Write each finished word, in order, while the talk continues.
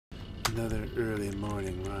Another early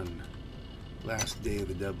morning run. Last day of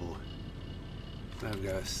the double. I've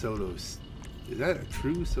got a solo. Is that a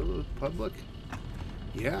true solo public?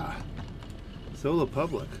 Yeah. Solo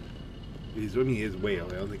public. I mean, he is way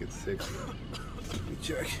early. I don't think it's 6. Let me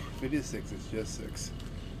check. If it is 6, it's just 6.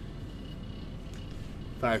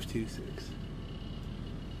 526.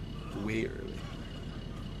 Way early.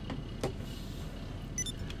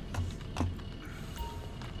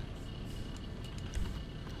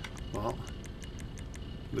 Well,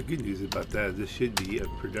 the good news about that is this should be a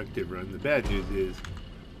productive run. The bad news is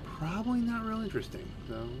probably not real interesting.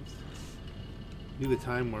 So let's do the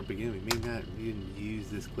time warp again. We may not even use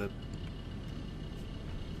this clip.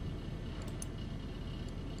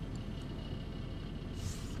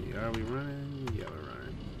 Let's see, are we running? Yeah, we're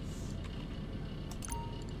running.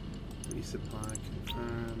 Resupply,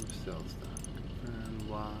 confirm, sell stock, confirm,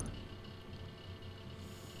 blah.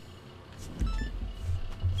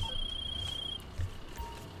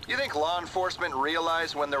 You think law enforcement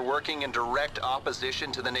realize when they're working in direct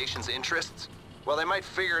opposition to the nation's interests? Well, they might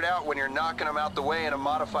figure it out when you're knocking them out the way in a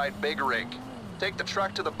modified big rig. Take the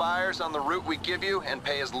truck to the buyers on the route we give you and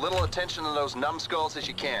pay as little attention to those numbskulls as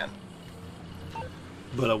you can.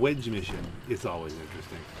 But a wedge mission is always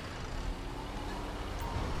interesting.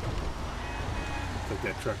 It's like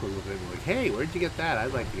that truck was looking like, hey, where'd you get that?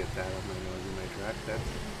 I'd like to get that on my nose in my truck. That's...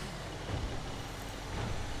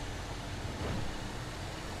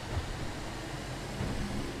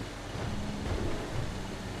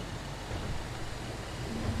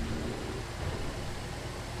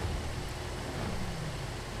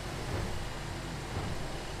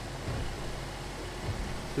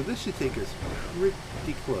 So this should take us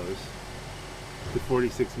pretty close to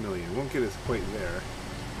 46 million. Won't get us quite there.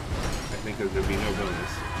 I think there'll be no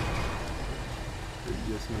bonus.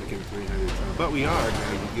 We're just making 300. But we are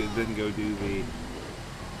going to then go do the...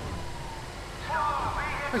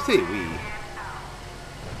 I say we.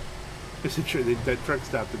 It's a that truck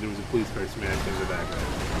stopped and there was a police car smashed in the background.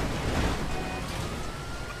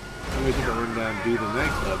 I'm going to run down and do the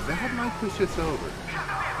nightclub. That might push us over.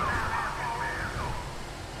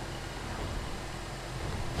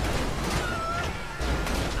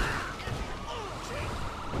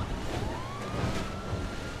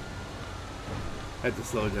 I had to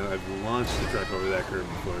slow it down. I've launched the truck over that curve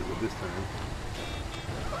before, but this time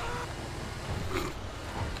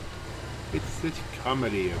it's such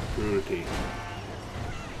comedy of cruelty.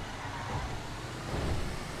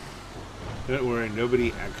 Don't worry,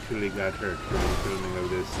 nobody actually got hurt from the filming of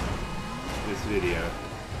this video.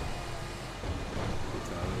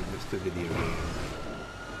 It's all just a video game.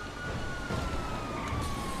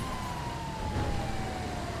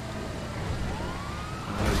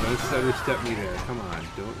 Don't stutter step me there. Come on,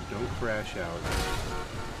 don't crash out.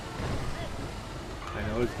 I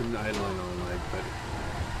know it's been idling all night, but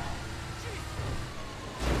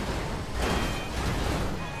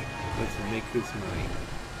let's make this money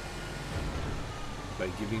by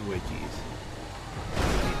giving wedgies.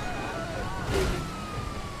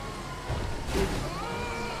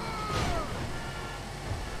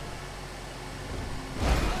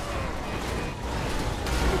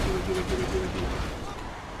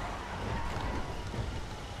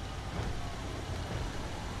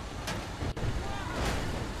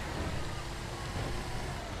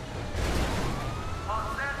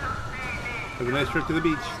 Have a nice trip to the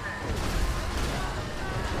beach. I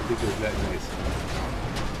think it was that nice.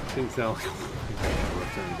 Didn't sound like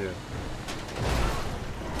what's trying to do.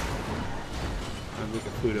 I don't think a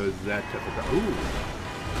Pluto is that tough a car. Ooh!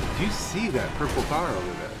 Do you see that purple car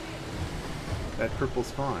over there? That purple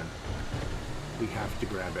spawn. We have to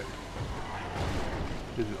grab it.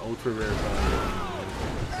 There's an ultra rare car.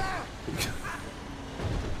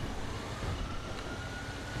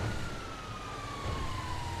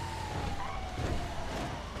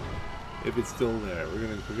 If it's still there, we're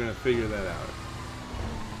gonna figure that out.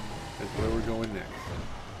 That's where we're going next.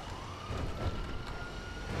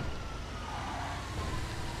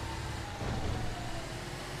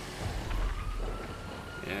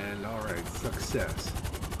 And all right, success.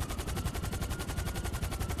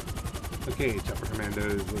 Okay, Chopper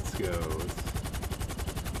Commandos, let's go.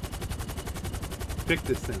 Let's pick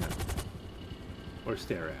this thing up, or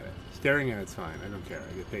stare at it. Staring at it's fine. I don't care.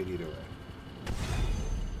 I get paid either way.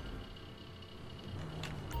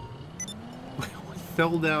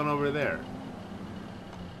 Fell down over there.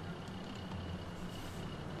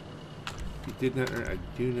 You did not earn. I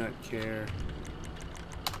do not care.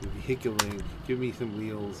 Vehiculing. Give me some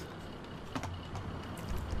wheels.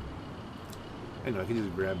 I know I can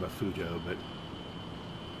just grab a Fujo, but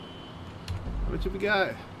how much have we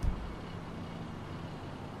got?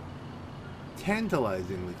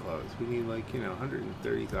 tantalizingly close. We need like,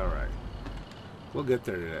 130. Alright. We'll get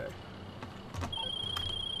there today.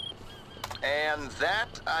 And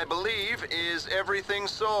that, I believe, is everything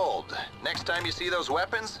sold. Next time you see those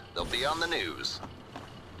weapons, they'll be on the news.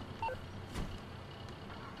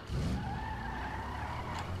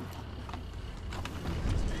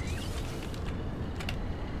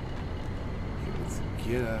 Let's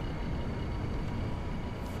get up.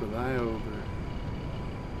 Fly over.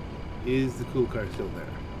 Is the cool car still there?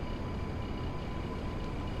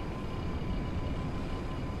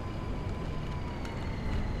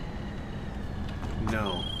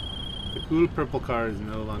 No. The cool purple car is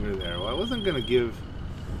no longer there. Well, I wasn't gonna give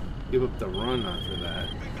up the run after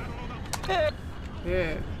that.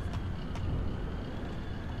 Yeah.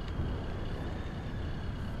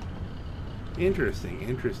 Interesting,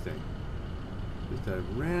 interesting. Just a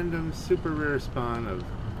random super rare spawn of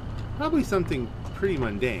probably something pretty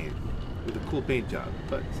mundane with a cool paint job,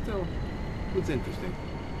 but still, it's interesting.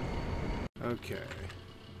 Okay.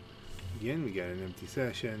 Again, we got an empty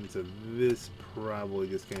session, so this probably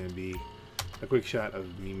just going to be a quick shot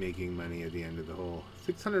of me making money at the end of the whole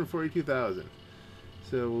 642,000.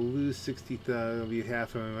 So we'll lose 60,000. It'll be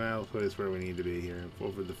half a mile. Put us where we need to be here,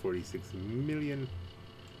 over the 46 million.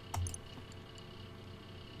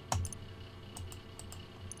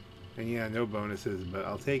 And yeah, no bonuses, but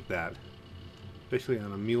I'll take that, especially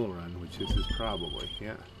on a mule run, which this is probably.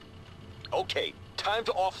 Yeah. Okay, time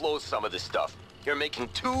to offload some of this stuff. You're making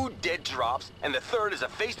 2 dead drops, and the third is a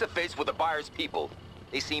face-to-face with the buyer's people.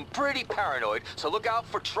 They seem pretty paranoid, so look out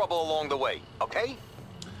for trouble along the way, okay?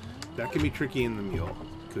 That can be tricky in the mule,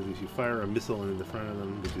 because if you fire a missile into the front of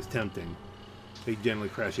them, which is tempting, they generally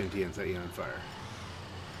crash into you and set you on fire.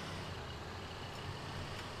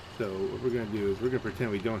 So what we're going to do is we're going to pretend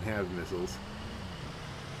we don't have missiles.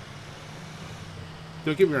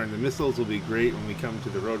 Don't get me wrong, the missiles will be great when we come to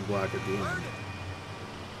the roadblock at the end.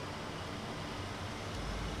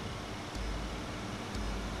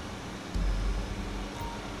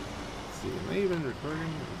 Let's see, am I even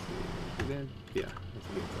recording? Let's see, is it in? Yeah, that's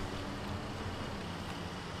a good thing.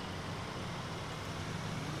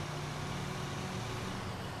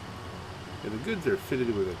 Yeah, the goods are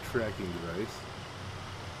fitted with a tracking device.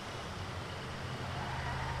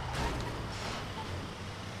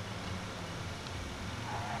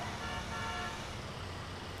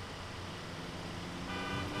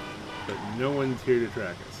 But no one's here to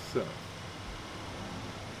track us, so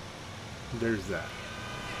there's that.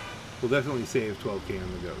 We'll definitely save 12K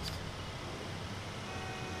on the Ghost.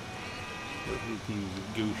 But we can use a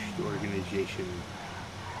Ghost organization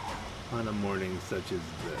on a morning such as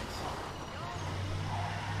this.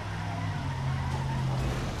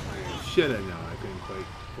 I should have known I couldn't quite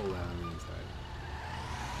pull that on the inside.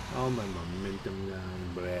 All my momentum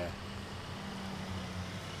gone, bleh.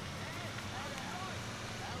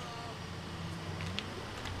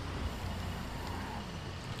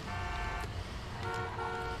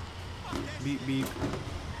 Beep beep.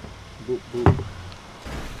 Boop boop.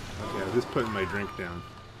 Okay, I was just putting my drink down.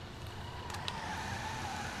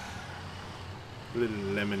 A little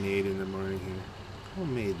lemonade in the morning here.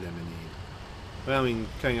 Homemade lemonade. Well, I mean,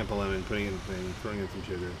 cutting up a lemon, putting it in the thing, throwing in some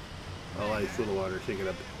sugar. All ice, little water, shake it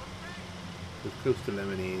up. As close to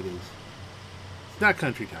lemonade is. It's not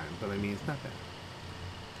country time, but I mean, it's not bad.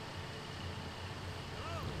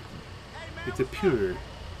 It's a pure,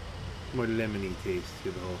 more lemony taste to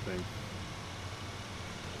the whole thing.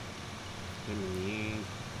 Lemonade.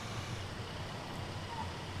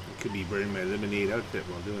 I could be wearing my lemonade outfit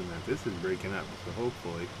while doing that. This is breaking up, so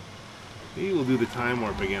hopefully. Maybe we'll do the time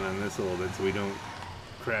warp again on this a little bit so we don't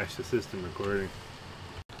crash the system recording.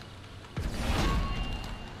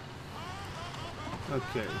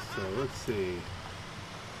 Okay, so let's see.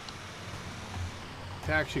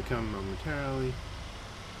 Attack should come momentarily.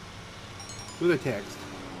 With a text.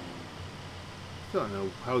 I don't know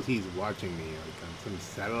how he's watching me, like on some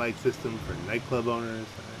satellite system for nightclub owners.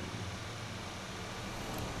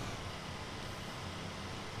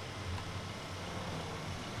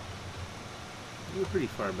 We're pretty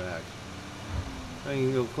far back. I mean,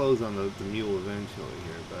 it'll close on the mule eventually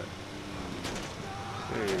here, but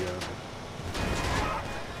there you go.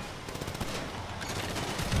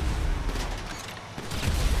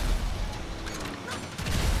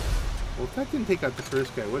 Well, if that didn't take out the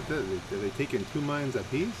first guy, what does it? Did they take in 2 mines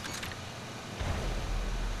apiece?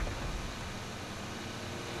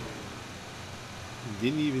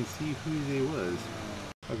 Didn't even see who they was.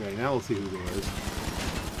 Okay, now we'll see who they was.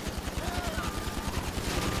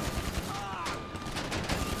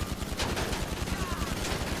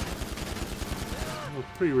 Well,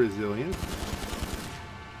 pretty resilient.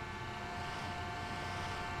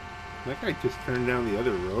 That guy just turned down the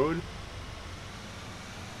other road?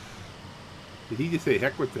 Did he just say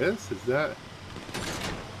heck with this? Is that...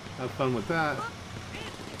 Have fun with that.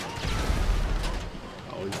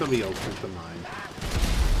 Oh, and somebody else took the mine.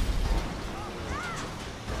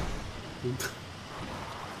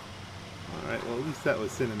 Alright, well at least that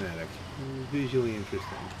was cinematic. Visually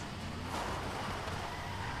interesting.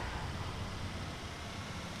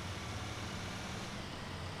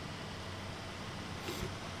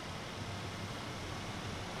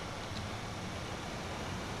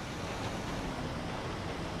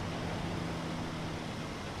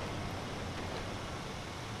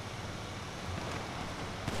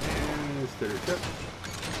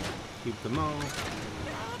 Keep them all.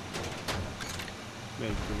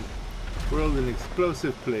 Make the world an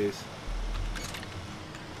explosive place.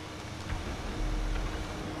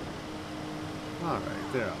 Alright,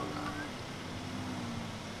 they're all gone.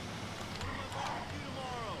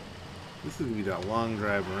 This is going to be that long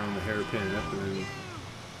drive around the hairpin up and then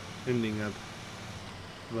ending up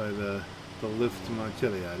by the lift to Mount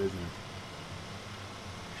Chiliad, isn't it?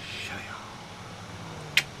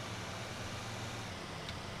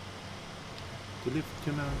 To lift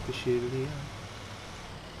him out the Chiliad.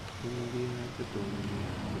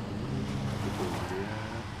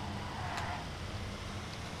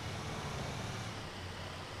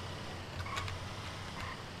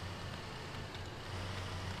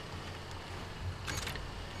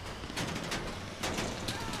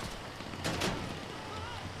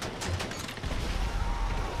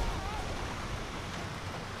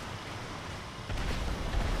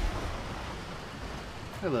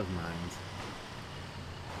 I love mines.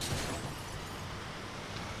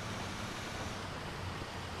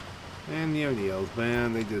 And the O'Neills,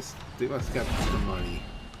 man, they must got some money.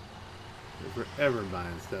 They're forever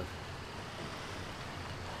buying stuff.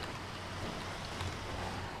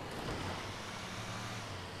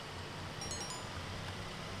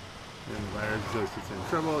 And the Virus Associates in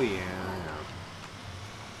trouble? Yeah, I know.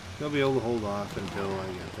 They'll be able to hold off until I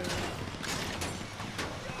get there.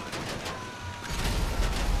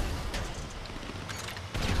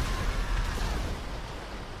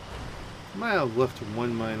 Miles left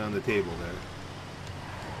one mine on the table there.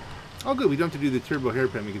 Oh good, we don't have to do the turbo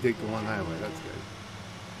hairpin, we can take the long highway, that's good.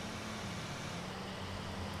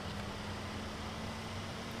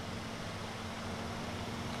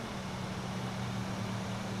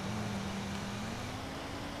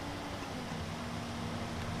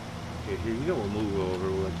 Okay, here, you know, we'll move over,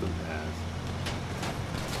 we'll let them pass.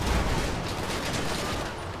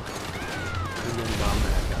 And then bomb the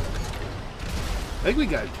heck out of it. I think we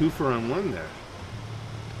got a 2-for-1 there.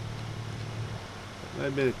 Might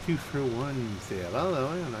have been a 2-for-1 sale. Although,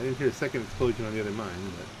 I don't know, I didn't hear a second explosion on the other mine,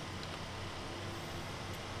 but...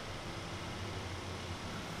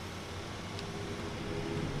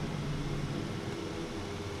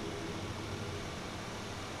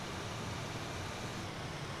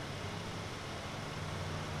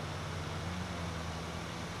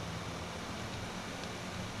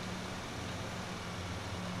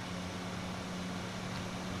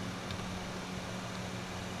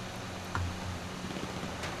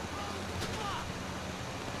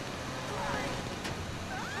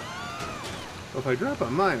 Well, if I drop a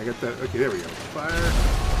mine, I got that. Okay, there we go. Fire.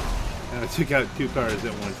 And I took out 2 cars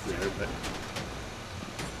at once there, but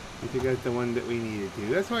we took out the one that we needed to.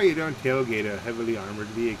 That's why you don't tailgate a heavily armored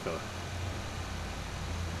vehicle.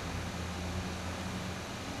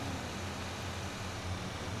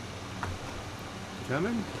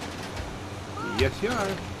 Coming? Yes, you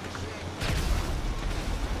are.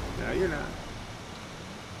 No, you're not.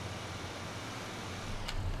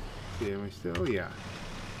 See, am I still? Yeah.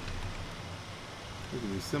 I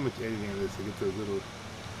can do so much editing on this to get those little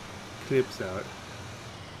clips out.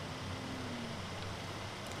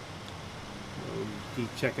 So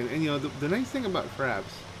keep checking. And you know, the nice thing about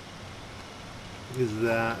Fraps is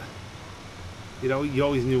that you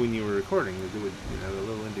always knew when you were recording. It would, the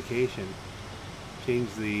little indication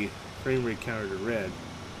change the frame rate counter to red.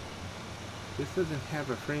 This doesn't have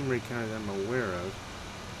a frame rate counter that I'm aware of.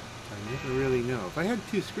 I never really know. If I had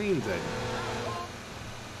 2 screens, I'd know.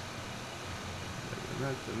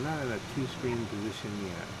 I'm not in a 2-screen position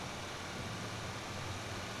yet.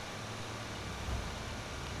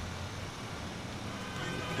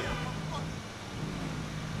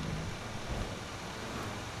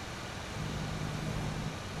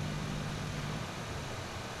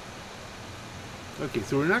 Okay,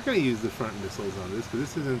 so we're not going to use the front missiles on this, because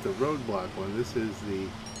this isn't the roadblock one. This is the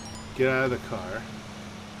get out of the car.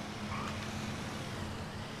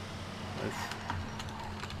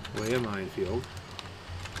 That's way a minefield.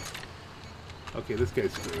 Okay, this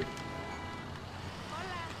guy's screwed.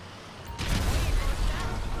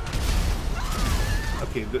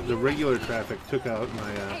 Okay, the regular traffic took out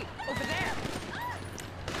my, Hey, over there.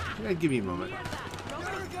 yeah, give me a moment.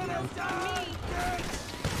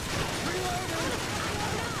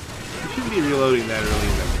 You shouldn't be reloading that early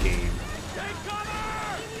in the game.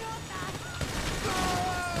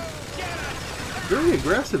 Very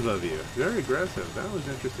aggressive of you. Very aggressive. That was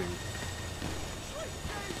interesting.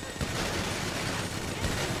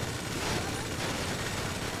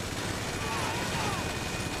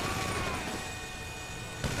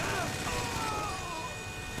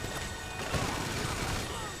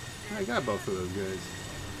 I got both of those guys.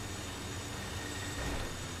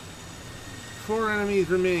 4 enemies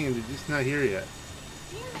remaining and they're just not here yet.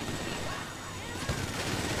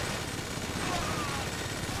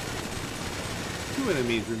 2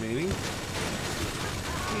 enemies remaining.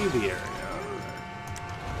 Leave the area.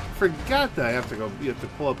 Forgot that I have to go. You have to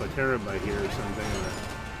pull up a terabyte here or something.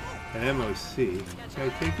 Or an MOC. Can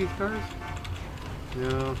I take these cars?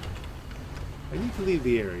 No. I need to leave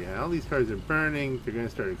the area. All these cars are burning. They're going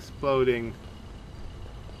to start exploding.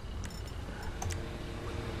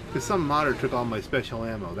 Because some modder took all my special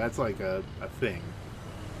ammo. That's like a thing.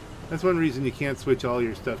 That's one reason you can't switch all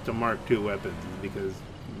your stuff to Mark II weapons. Is because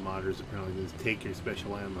modders apparently just take your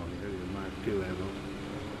special ammo. Here's your Mark II ammo.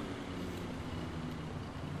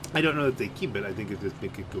 I don't know if they keep it. I think it just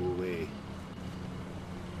make it go away.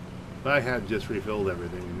 But I had just refilled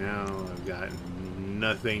everything. And now I've got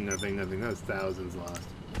nothing. That's thousands lost.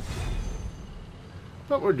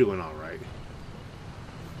 But we're doing all right.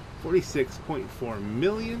 46.4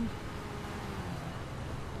 million.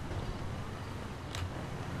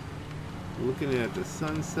 Looking at the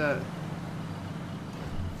sunset.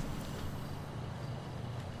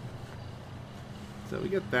 So we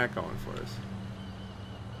get that going for us.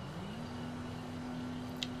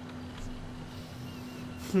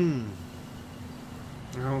 I'm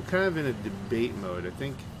kind of in a debate mode. I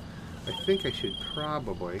think I should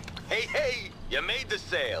probably. Hey, you made the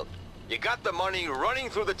sale. You got the money running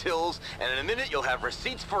through the tills, and in a minute you'll have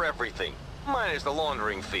receipts for everything. Minus the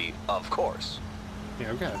laundering fee, of course.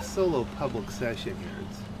 Yeah, I've got a solo public session here.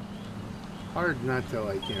 It's hard not to,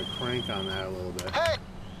 like, you know, crank on that a little bit. Hey!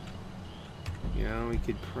 You know, we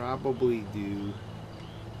could probably do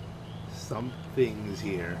some things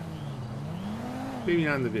here. Maybe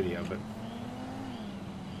not in the video, but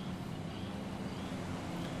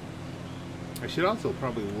I should also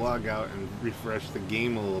probably log out and refresh the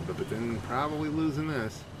game a little bit, but then probably losing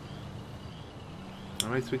this. I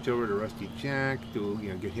might switch over to Rusty Jack, do, you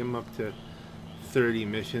know, get him up to 30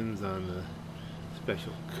 missions on the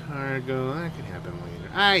special cargo. That could happen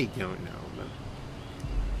later. I don't know, but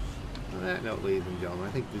on that note, ladies and gentlemen,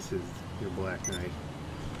 I think this is your Black Knight.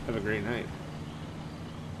 Have a great night.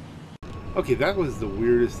 Okay, that was the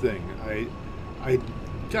weirdest thing. I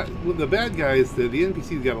got, well, the bad guys, the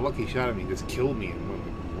NPCs got a lucky shot at me, just killed me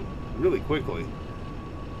really quickly.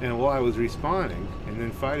 And while I was respawning and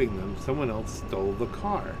then fighting them, someone else stole the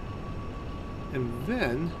car. And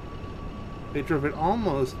then they drove it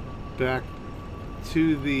almost back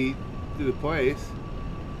to the place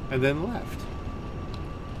and then left.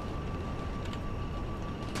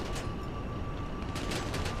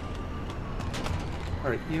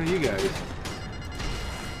 Alright, you know, you guys.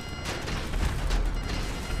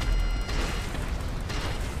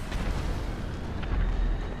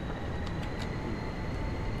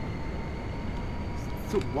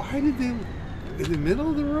 So why did they, in the middle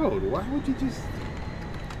of the road, why would you just,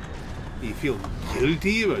 do you feel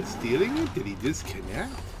guilty about stealing it? Did he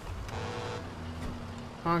disconnect?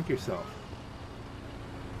 Honk yourself.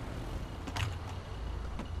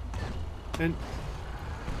 And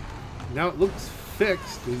now it looks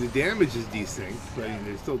fixed. The damage is desynced, but I mean,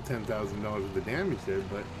 there's still $10,000 worth of damage there,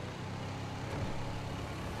 but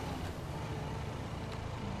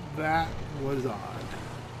that was odd.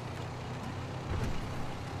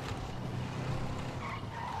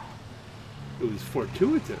 It was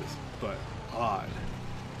fortuitous, but odd.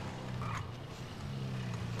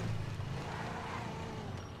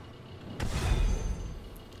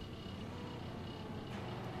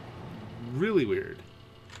 Really weird.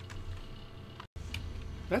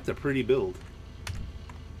 That's a pretty build.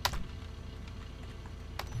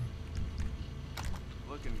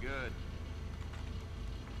 Looking good.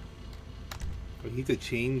 I need to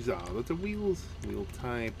change the wheels, wheel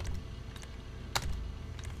type.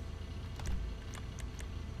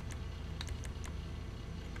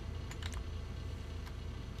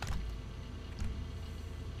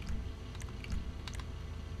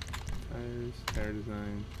 Tire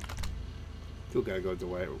design. Still gotta go with the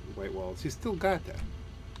white walls. You still got that.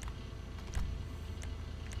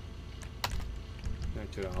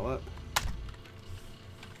 Match it all up.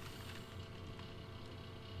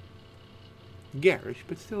 Garish,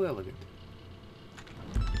 but still elegant.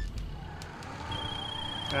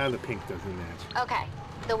 Ah, the pink doesn't match. Okay,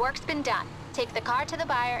 the work's been done. Take the car to the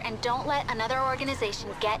buyer and don't let another organization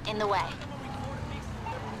get in the way.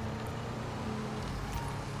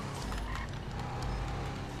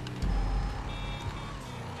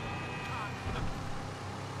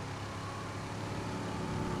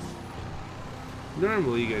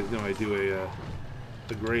 Normally, you guys know I do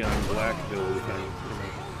a gray on black build if I'm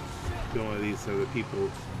doing one of these so that people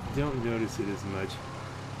don't notice it as much.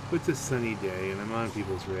 But it's a sunny day and I'm on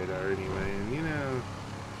people's radar anyway, and you know,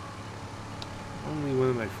 only one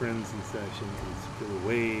of my friends in session can go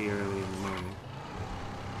way early in the morning.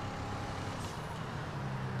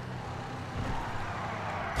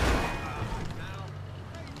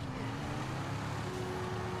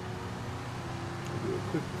 I'll do a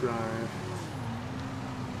quick drive.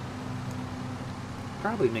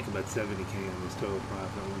 Probably make about 70K on this total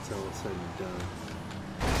profit once all is said and done.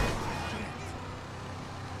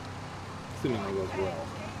 Assuming all goes well.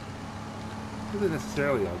 Doesn't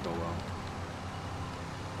necessarily all go well.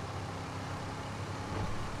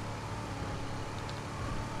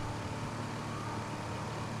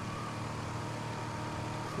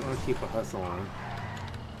 So I'll keep a hustle on.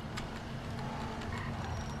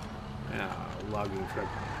 Yeah, logging truck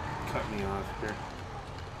cut me off here.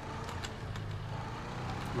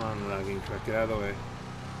 Come on, logging truck, get out of the way.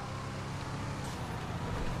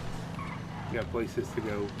 You got places to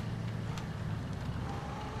go.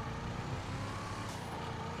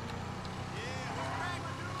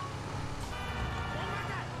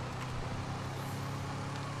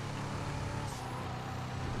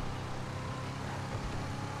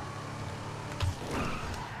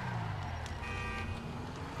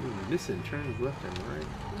 Missing turns left and right.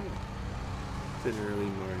 Yeah. It's an early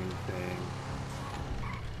morning thing.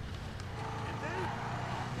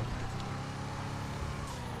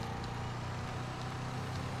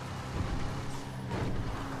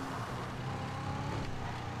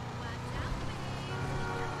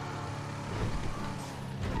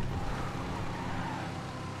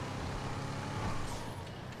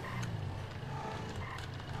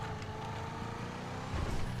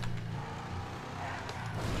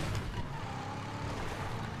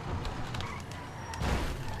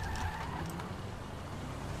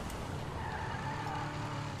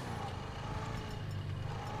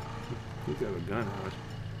 He's got a gun out.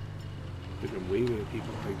 They can wave it at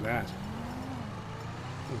people like that.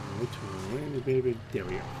 Alright, baby. There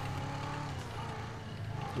we go.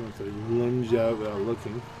 Once I lunge out without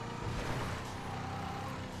looking.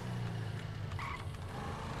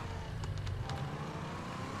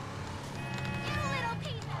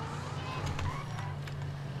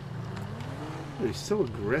 They're so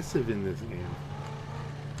aggressive in this game.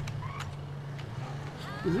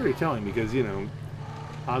 It's very telling because, you know,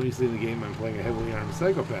 obviously in the game I'm playing a heavily armed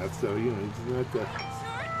psychopath, so, you know, it's not the...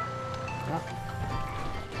 Ah,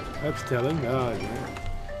 that's telling. Oh,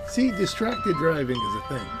 yeah. See, distracted driving is a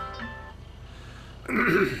thing.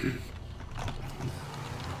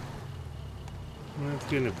 That's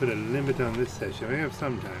going to put a limit on this session. I have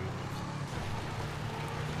some time.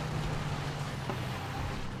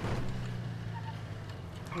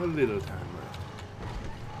 A little time left.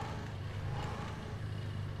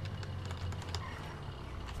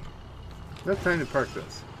 Enough time to park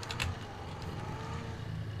this.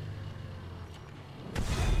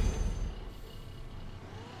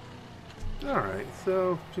 Alright,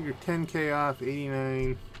 so figure 10K off,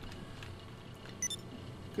 89.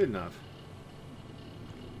 Good enough.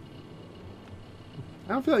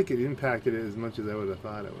 I don't feel like it impacted it as much as I would have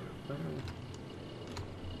thought it would have.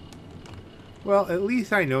 Well, at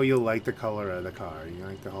least I know you'll like the color of the car. You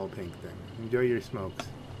like the whole pink thing. Enjoy your smokes.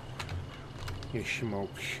 Your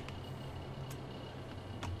smokes.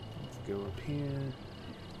 Let's go up here.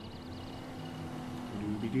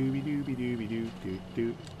 Doobie doobie doobie doobie doo doo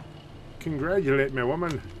doo. Congratulate me,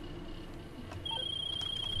 woman.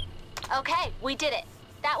 Okay, we did it.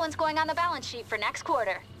 That one's going on the balance sheet for next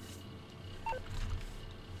quarter.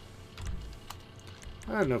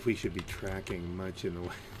 I don't know if we should be tracking much in the way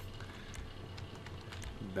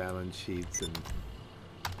of balance sheets and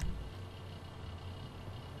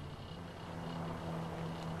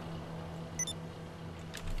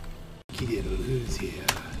who's here?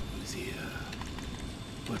 Who's here?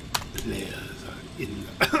 What players are in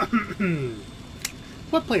the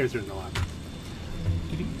what players are in the lobby?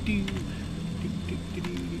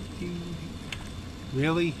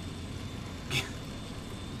 Really?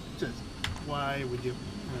 Just why would you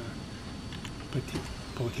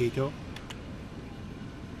potato?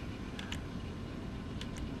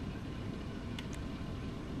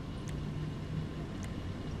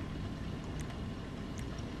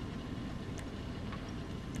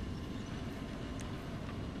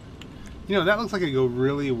 You know, that looks like it'd go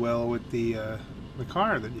really well with the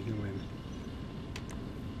car that you can win.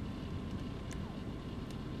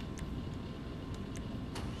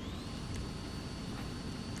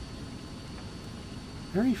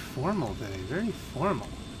 Very formal today, very formal.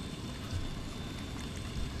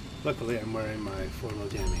 Luckily, I'm wearing my formal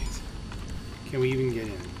jammies. Can we even get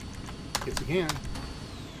in? Yes, we can.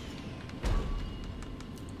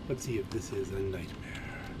 Let's see if this is a nightmare.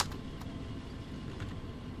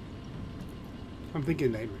 I'm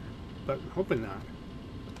thinking nightmare, but hoping not.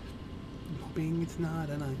 I'm hoping it's not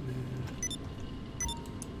a nightmare.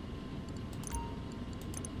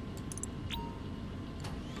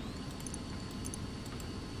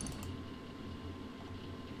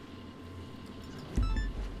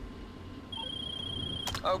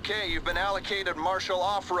 Okay, you've been allocated martial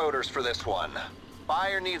off-roaders for this one.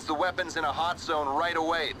 Buyer needs the weapons in a hot zone right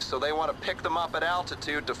away, so they want to pick them up at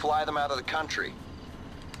altitude to fly them out of the country.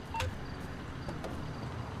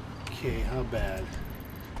 Okay, how bad?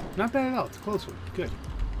 Not bad at all. It's a close one. Good.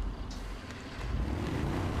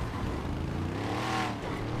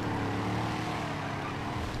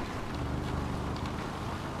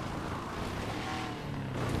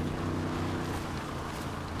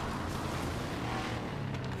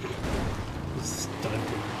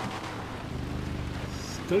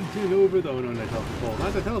 Stunting over the... Oh, no, not the telephone pole.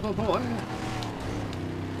 Not the telephone pole. Ah.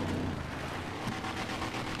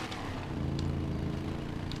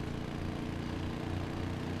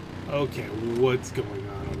 Okay, what's going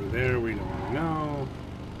on over there? We don't want to know.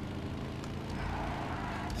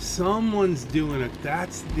 Someone's doing it.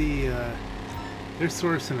 That's the... they're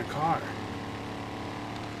sourcing a car.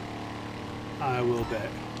 I will bet.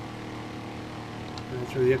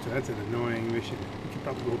 That's really that's an annoying mission. We could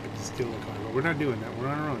probably go up and steal the car, but we're not doing that. We're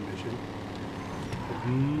on our own mission. With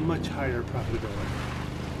much higher profitability.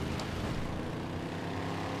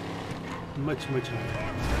 Much, much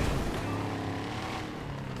higher.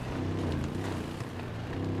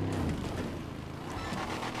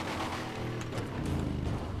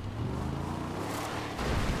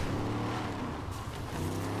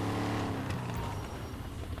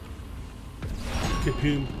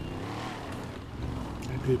 Kapoom. I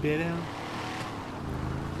poop it out.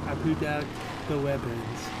 I pooped out the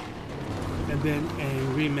weapons. And then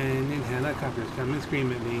angry men in helicopters come and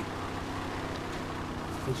scream at me.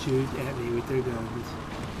 And shoot at me with their guns.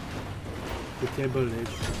 With their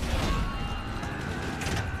bullets.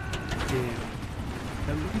 Yeah.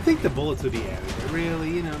 You think the bullets would be added, but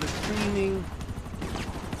really, you know, the screaming.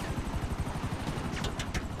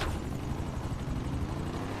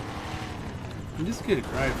 I'm just gonna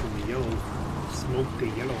drive from the yellow smoke to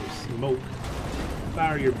yellow smoke.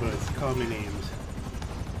 Fire your butts, call me names.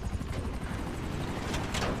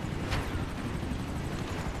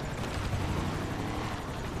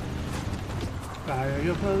 Fire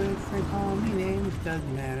your bullets and call me names,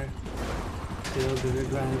 doesn't matter. Still gonna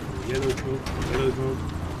drive from the yellow smoke to yellow smoke.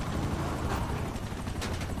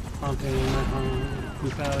 I'm paying my home,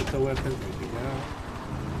 poop out the weapons, poop it out.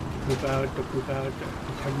 Poop out the poop out the.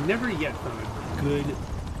 I've never yet found a good.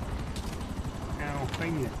 Ow,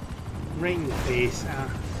 right in the face.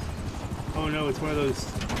 Oh no, it's one of those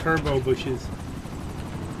turbo bushes.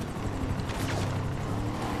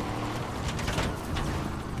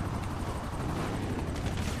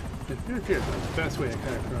 Here's the best way I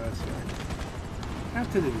cut across here.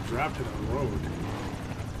 After they drop to the road.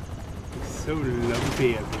 It's so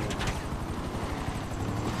lumpy up here.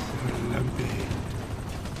 So lumpy.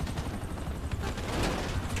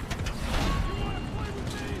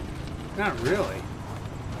 Not really.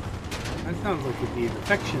 That sounds like it'd be an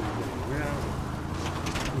affection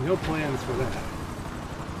thing. No plans for that.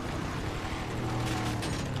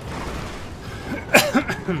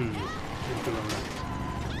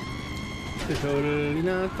 It's a totally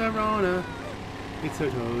not the Rona. It's a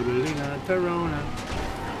totally not the Rona.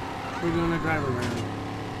 We're gonna drive around.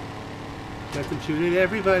 Let them shoot at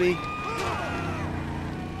everybody.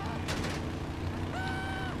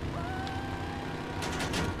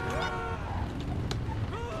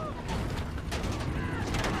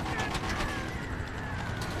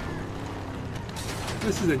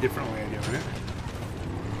 This is a different way of doing it.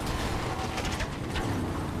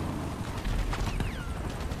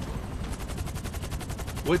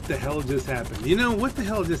 What the hell just happened? You know, what the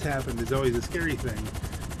hell just happened is always a scary thing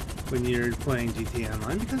when you're playing GTA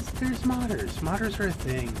Online because there's modders. Modders are a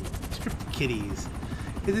thing. Script kitties.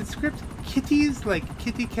 Is it script kitties like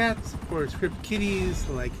kitty cats or script kitties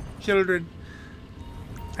like children?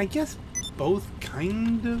 I guess both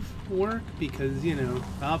kind of work because, you know,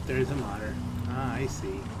 oh, there's a modder. Ah, I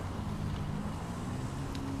see.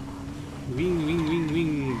 Wing, wing, wing,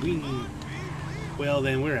 wing, wing. Well,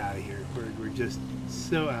 then we're out of here. We're just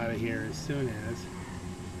so out of here as soon as...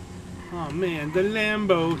 Oh man, the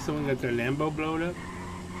Lambo! Someone got their Lambo blown up?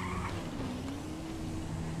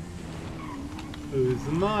 Who's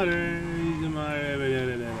the martyr? Who's the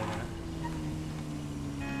martyr?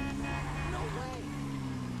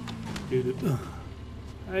 Dude,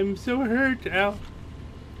 I'm so hurt, Al.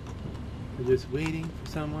 I'm just waiting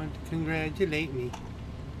for someone to congratulate me.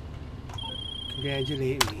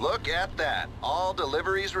 Congratulate me. Look at that. All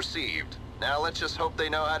deliveries received. Now let's just hope they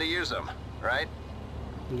know how to use them, right?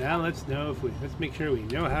 Now let's make sure we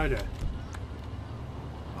know how to.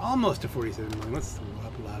 Almost a 47 million. Let's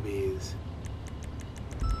swap lobbies.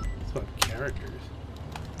 Swap characters.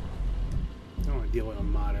 I don't want to deal with a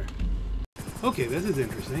modder. Okay, this is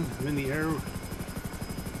interesting. I'm in the air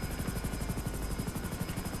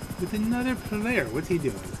with another player. What's he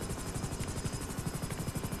doing?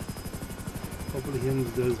 Hopefully him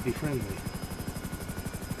does be friendly.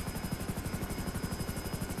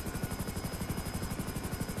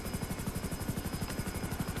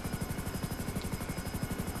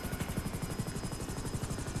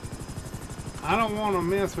 I don't want to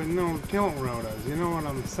mess with no tilt rotors, you know what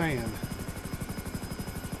I'm saying?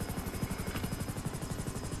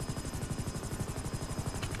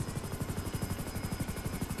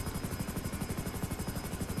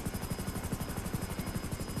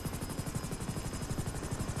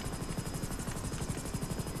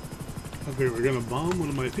 Okay, we're gonna bomb one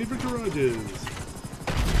of my favorite garages.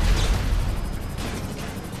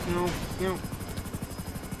 No, no.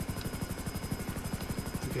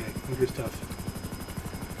 It's okay, winter's tough.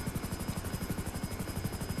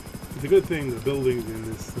 It's a good thing the buildings in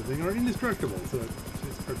this thing are indestructible, so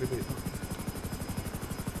it's perfectly fine.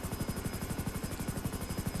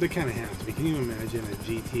 They kind of have to be. Can you imagine a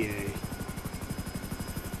GTA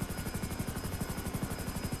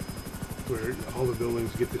where all the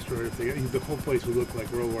buildings get destroyed? If the whole place would look like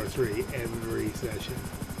World War III every session.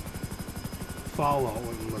 Fallout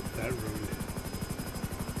wouldn't look that ruined.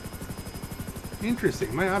 Interesting.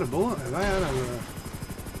 Am I out of bullet? Am I out of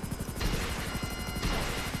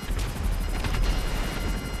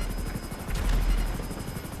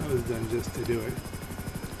That was done just to do it.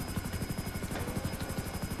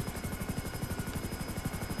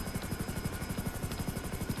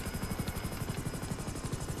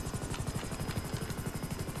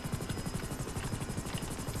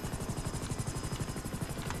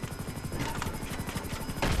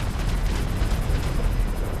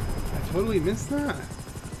 I totally missed that.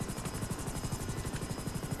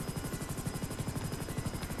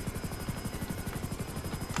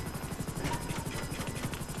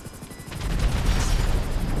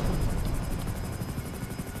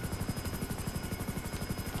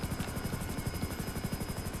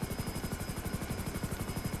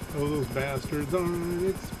 Oh, those bastards aren't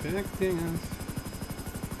expecting us.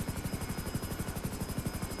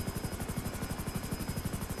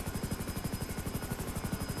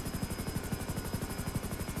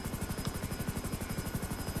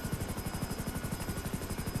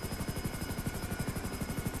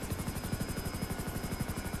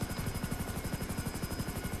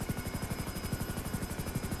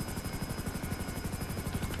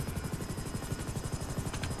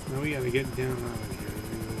 Now we gotta get down out of here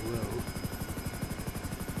and go low.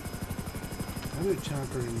 Another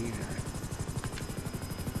chopper in the air.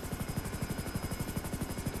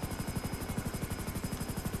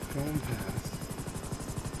 Going past.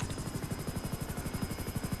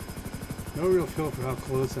 No real feel for how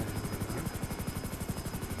close I am or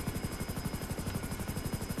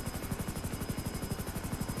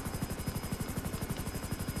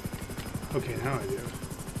not. Okay, now I do.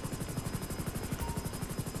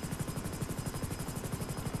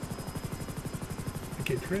 I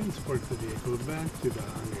can transport the vehicle back to the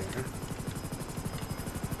hangar.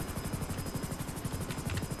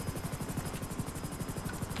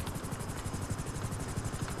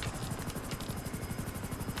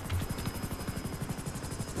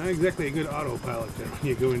 Not exactly a good autopilot there when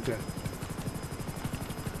you go into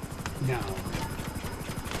now.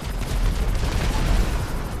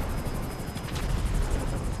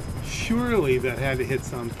 Surely that had to hit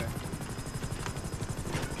something.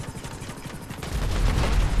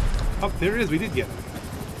 Oh, there it is. We did get it.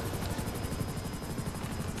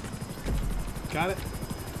 Got it?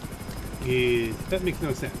 Yeah, that makes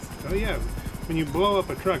no sense. Oh yeah, when you blow up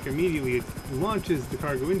a truck, immediately it launches the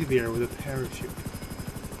cargo into the air with a parachute.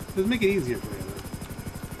 Does make it easier for you, though.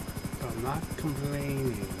 So I'm not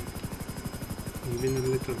complaining. Even a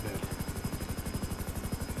little bit.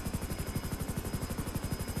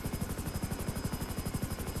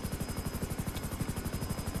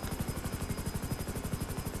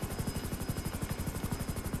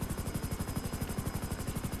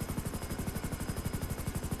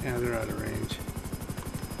 Yeah, they're out of range.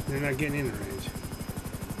 They're not getting in range.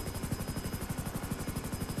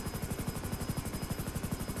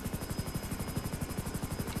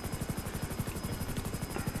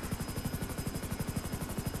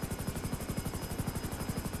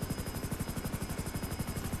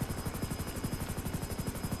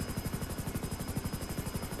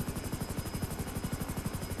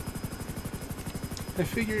 I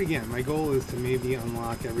figure again, my goal is to maybe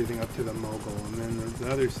unlock everything up to the mogul, and then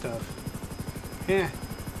the other stuff, if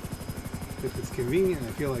it's convenient and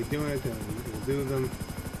I feel like doing it, then we'll do them.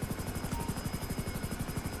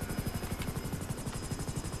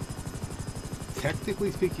 Technically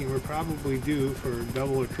speaking, we're probably due for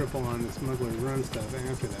double or triple on the smuggler's run stuff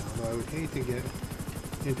after that, although I would hate to get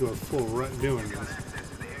into a full rut doing this.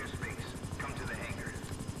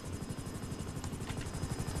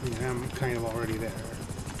 Yeah, I'm kind of already there.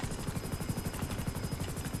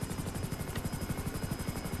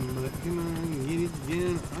 But come on, get it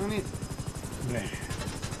down on it. There.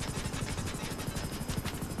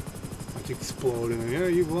 Watch it explode and then, oh,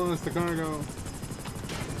 you've lost the cargo.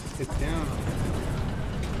 Get down on it.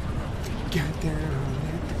 Get down on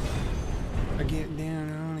it. I get down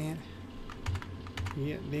on it.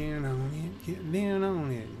 Get down on it. Get down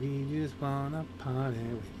on it. We just wanna party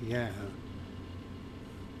with you.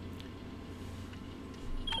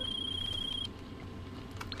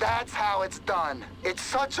 That's how it's done. It's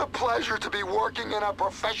such a pleasure to be working in a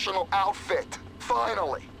professional outfit.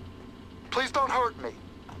 Finally. Please don't hurt me.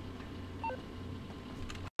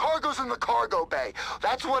 Cargo's in the cargo bay.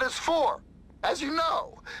 That's what it's for. As you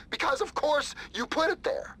know. Because, of course, you put it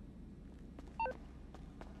there.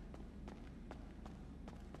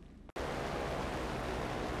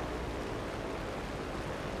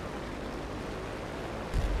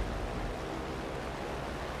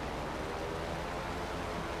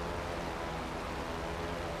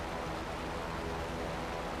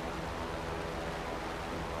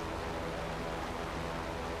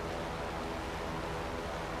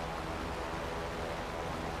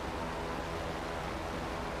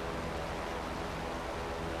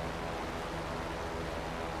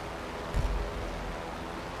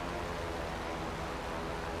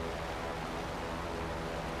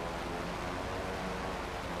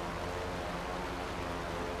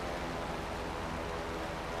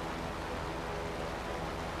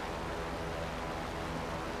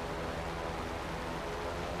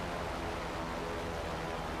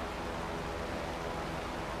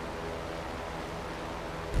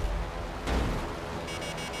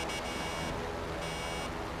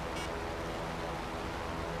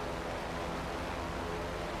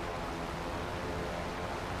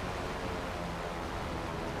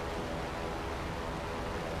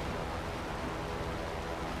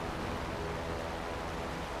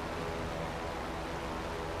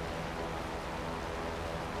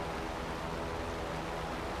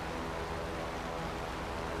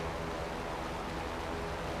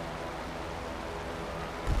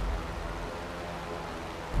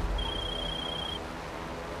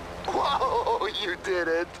 Whoa, you did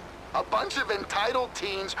it. A bunch of entitled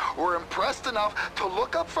teens were impressed enough to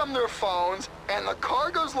look up from their phones, and the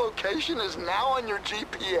cargo's location is now on your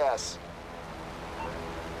GPS.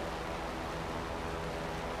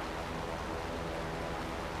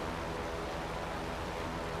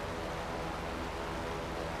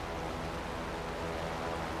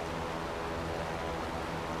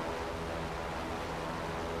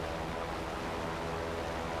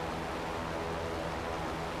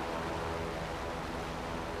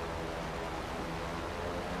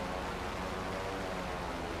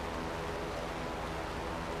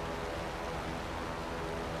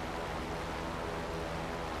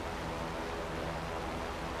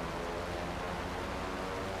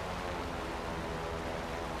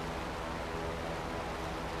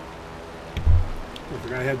 I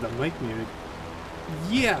forgot I had the mic muted.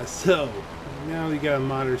 Yeah, so now we got a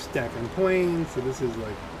modern stack on planes, so this is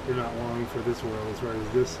like, we're not long for this world as far as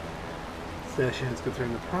this session is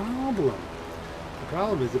concerned. The problem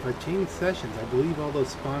is if I change sessions, I believe all those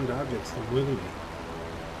spawned objects come with me.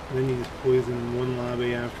 And then you just poison one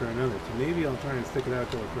lobby after another. So maybe I'll try and stick it out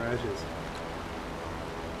till it crashes.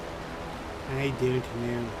 I don't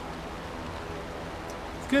know.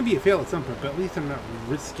 It's gonna be a fail at some point, but at least I'm not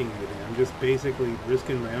risking anything. I'm just basically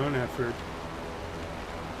risking my own effort.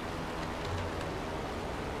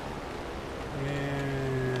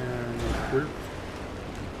 And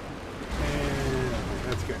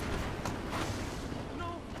that's good. No,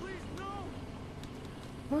 please, no!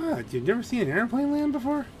 What? You've never seen an airplane land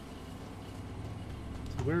before?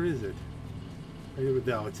 So where is it?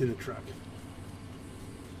 Oh, it's in the truck.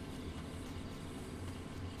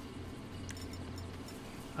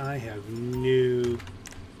 I have no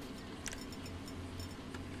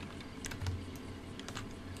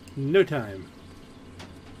time.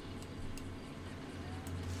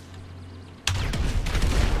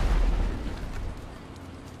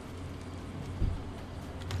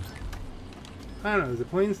 I don't know, does the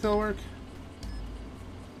plane still work?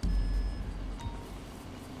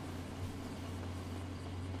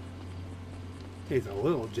 It's a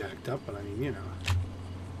little jacked up, but I mean, you know.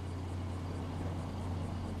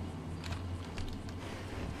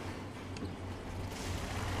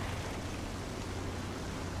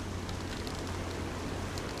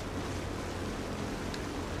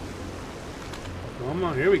 Come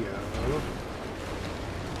on, here we go.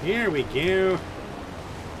 Here we go.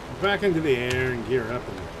 Back into the air and gear up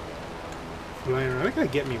and fly around. I gotta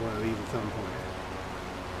get me one of these at some point.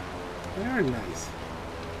 They are nice.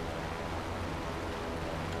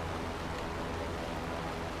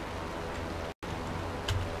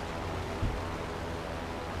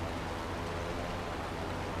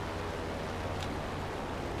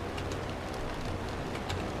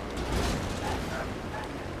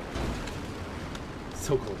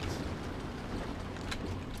 So close.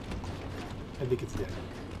 I think it's dead.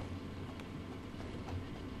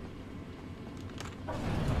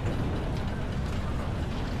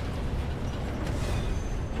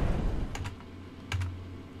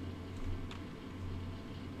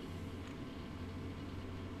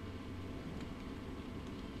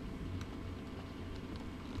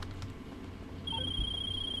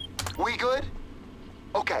 We good?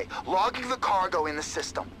 Okay, logging the cargo in the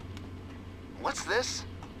system. What's this?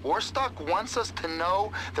 Warstock wants us to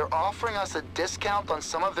know they're offering us a discount on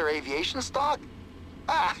some of their aviation stock?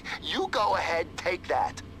 Ah, you go ahead, take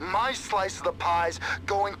that. My slice of the pie's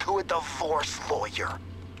going to a divorce lawyer.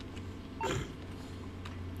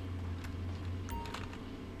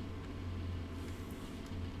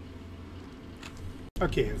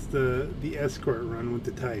 Okay, it's the escort run with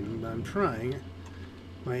the Titan, but I'm trying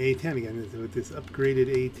my A10 again with this upgraded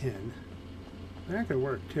A10. That could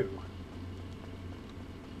work too.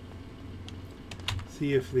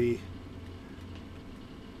 See if with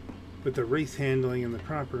the race handling and the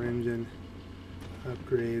proper engine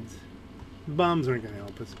upgrades, bombs aren't going to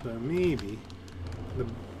help us, but maybe.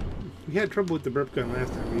 We had trouble with the burp gun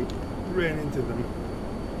last time. We ran into them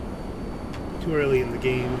too early in the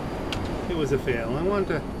game. It was a fail. I want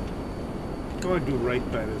to do right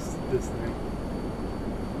by this thing.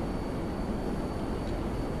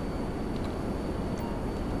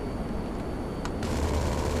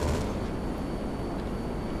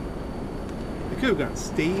 Could have got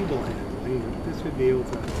stable handling, but this would be able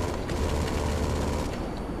to. I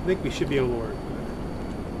think we should be able to work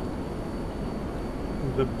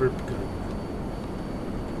with the burp gun.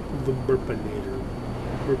 The burpinator.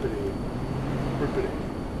 Burpinator. Burpinator.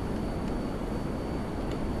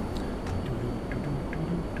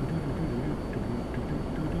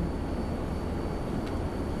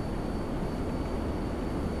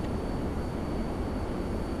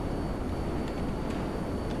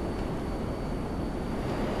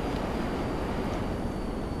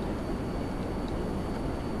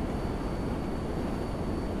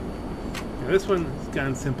 This one's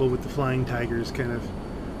gone simple with the Flying Tigers kind of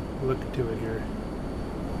look to it here.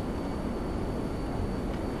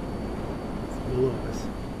 It's below us.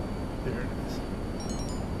 There it is.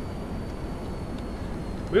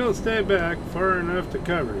 We'll stay back far enough to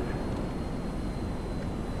cover it.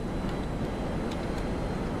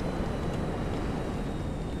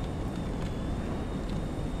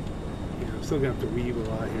 Yeah, I'm still gonna have to weave a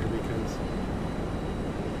lot here because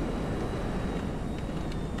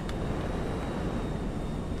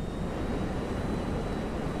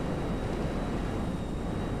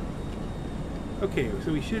okay,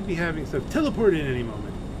 so we should be having stuff teleport in any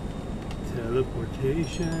moment.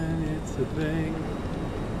 Teleportation, it's a thing.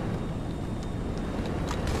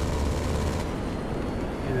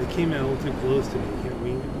 And it came out a little too close to me. Can't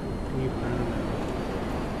we? I don't know.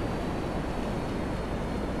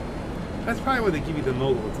 That's probably why they give you the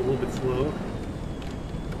mogul. It's a little bit slow.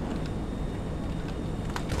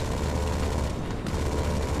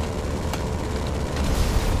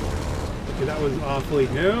 Okay, that was awfully...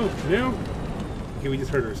 No! Okay, we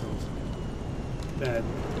just hurt ourselves. Bad.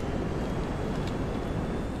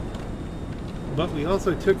 But we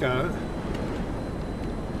also took out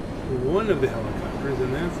one of the helicopters,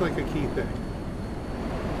 and that's like a key thing.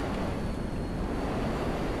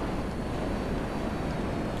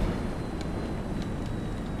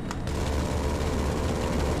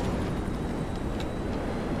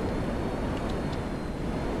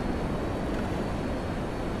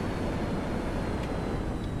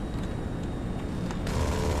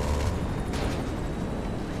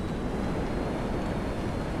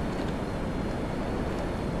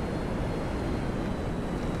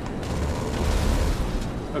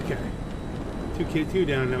 2K2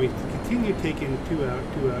 down. Now we continue taking 2 out,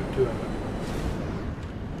 2 out, 2 out.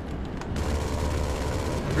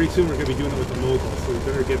 Pretty soon we're going to be doing it with the mogul, so we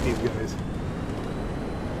better get these guys.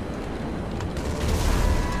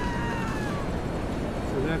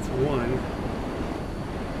 So that's one.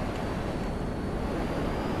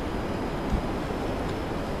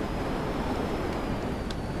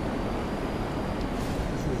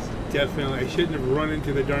 This is definitely... I shouldn't have run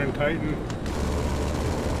into the darn Titan.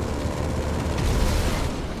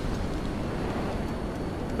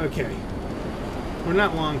 Okay. We're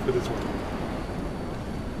not long for this one.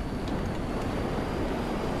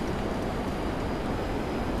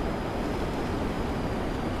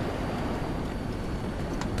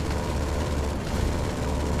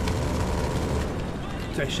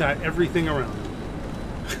 I shot everything around him.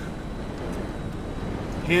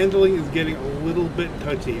 Handling is getting a little bit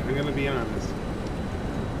touchy, I'm going to be honest.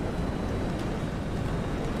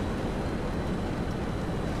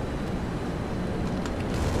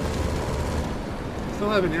 Still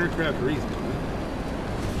have an aircraft respawn.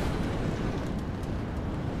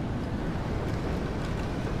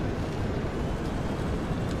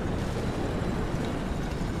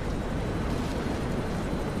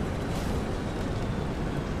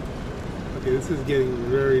 Okay, this is getting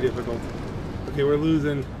very difficult. Okay, we're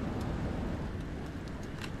losing.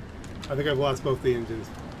 I think I've lost both the engines.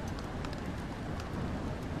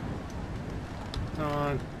 Come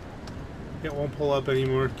on. It won't pull up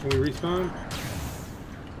anymore. Can we respawn?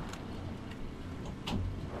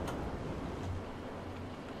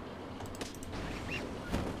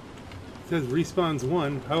 It says respawns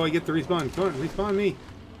 1. How do I get the respawn? Come on, respawn me.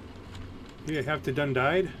 Maybe I have to done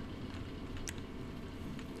died?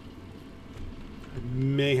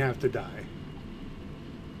 May have to die.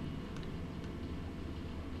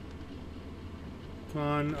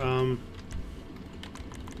 Come on,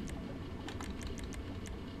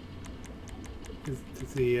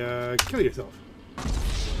 let's see, kill yourself.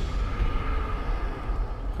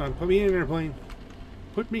 Come on, put me in an airplane.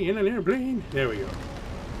 Put me in an airplane. There we go.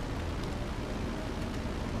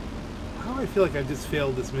 How do I feel like I just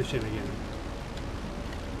failed this mission again?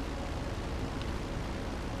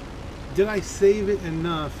 Did I save it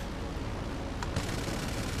enough?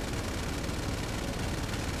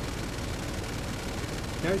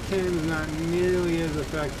 That cannon is not nearly as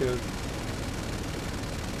effective.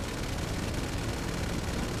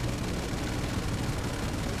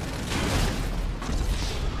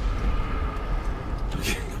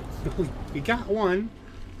 Okay, we got one.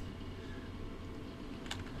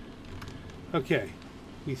 Okay,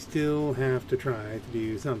 we still have to try to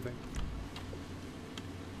do something.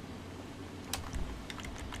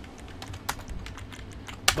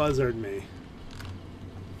 Buzzard me.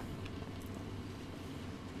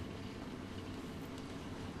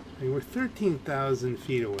 And we're 13,000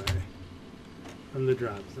 feet away from the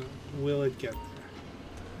drop zone. Will it get there?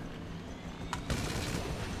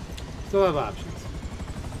 Still have options.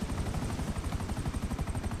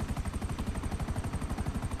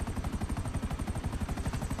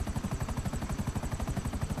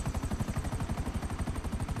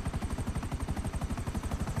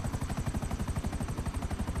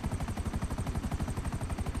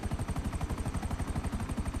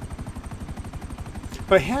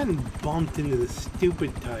 If I hadn't bumped into the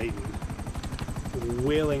stupid Titan,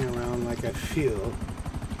 wailing around like I feel.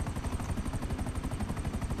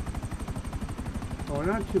 Oh, we're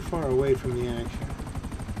not too far away from the action.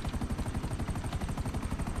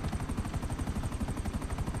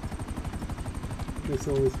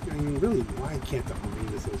 Missiles, I mean, really, why can't the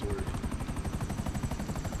Army missiles work?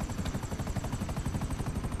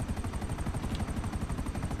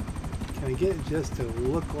 Can I get it just to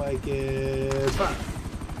look like it's fire?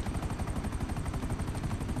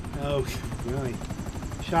 Oh, really?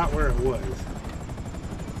 Shot where it was.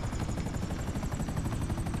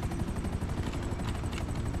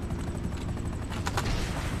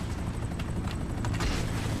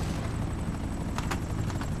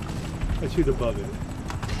 I shoot above it.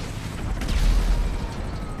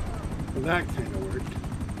 Well, that kind of worked.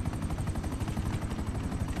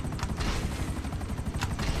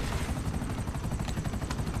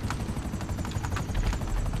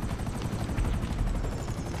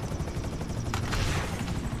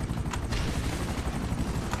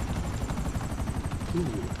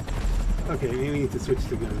 Ooh. Okay, we need to switch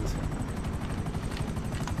the guns.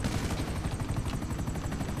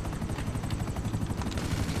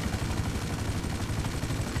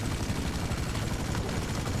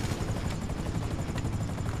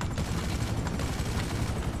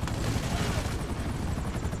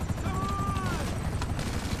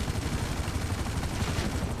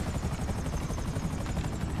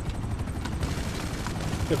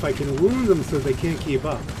 if I can wound them so they can't keep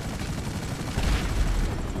up.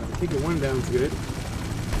 Taking one down's good.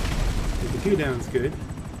 Taking two down's good.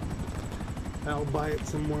 I'll buy it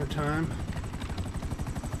some more time.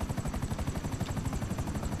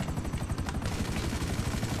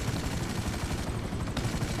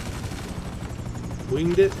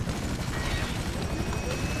 Winged it.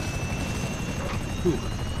 Whew.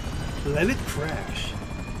 Let it crash.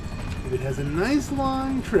 If it has a nice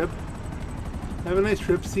long trip, have a nice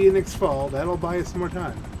trip, see you next fall. That'll buy us some more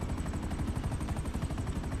time.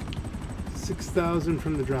 6,000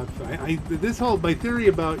 from the drop. This whole, my theory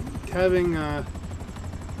about having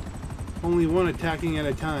only one attacking at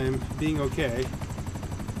a time being okay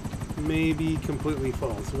may be completely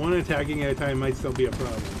false. One attacking at a time might still be a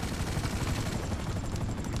problem.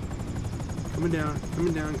 Coming down,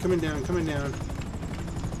 coming down, coming down, coming down.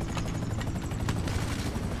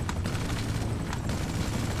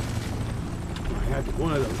 I had to,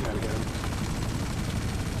 one of those had to get him.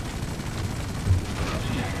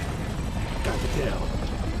 Got the tail.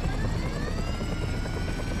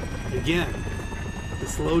 Again, the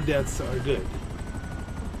slow deaths are good.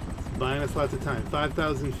 It's buying us lots of time.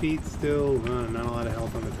 5,000 feet, still not a lot of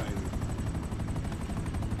health on the Titan.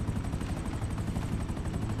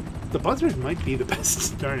 The buzzard might be the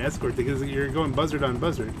best darn escort because you're going buzzard on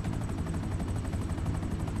buzzard.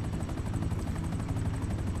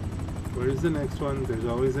 Where's the next one? There's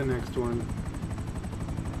always the next one.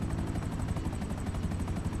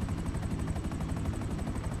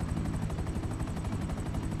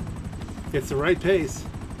 It's the right pace.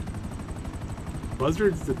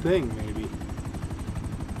 Buzzard's the thing, maybe. Is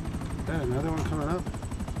that another one coming up?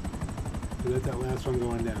 Or is that last one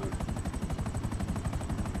going down?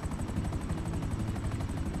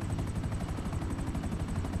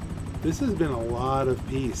 This has been a lot of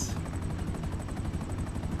peace.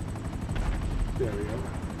 There we go.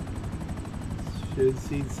 Should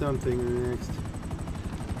see something in the next.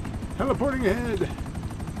 Teleporting ahead!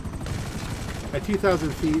 At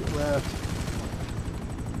 2,000 feet left.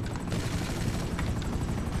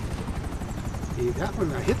 See, that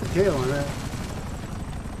one, I hit the tail on that.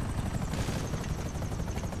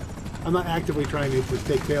 I'm not actively trying to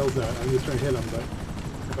take tails out, I'm just trying to hit them, but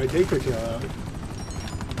if I take their tail out,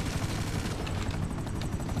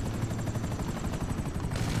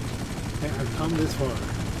 I've come this far.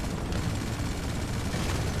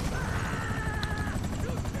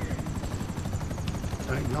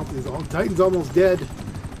 Titan's almost dead.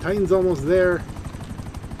 Titan's almost there.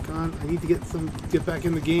 Come on, I need to get back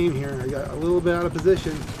in the game here. I got a little bit out of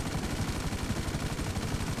position.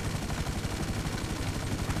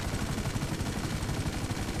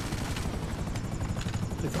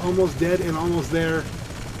 It's almost dead and almost there.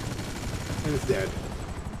 And it's dead.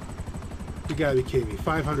 You gotta be kidding me.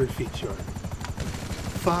 500 feet short.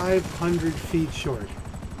 500 feet short.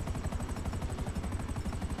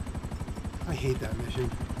 I hate that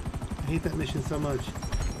mission. I hate that mission so much.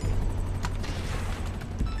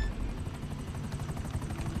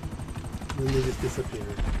 And then they just disappear.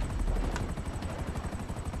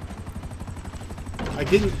 I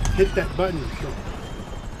didn't hit that button.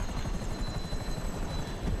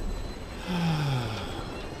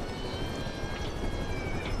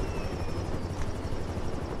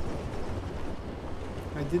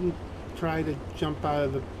 I didn't try to jump out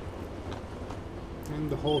of the... And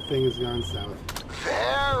the whole thing has gone south.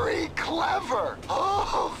 Very clever!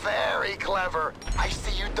 Oh, very clever! I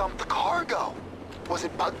see you dumped the cargo. Was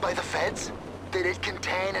it bugged by the feds? Did it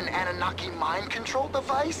contain an Anunnaki mind control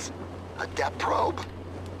device? A depth probe?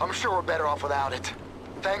 I'm sure we're better off without it.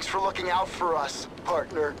 Thanks for looking out for us,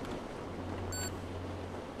 partner.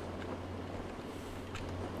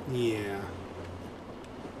 Yeah.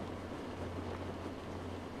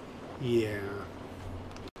 Yeah.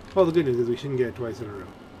 Well, the good news is we shouldn't get it twice in a row.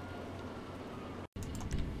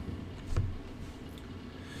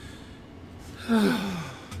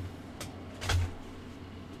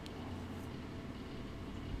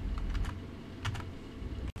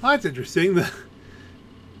 Oh, that's interesting.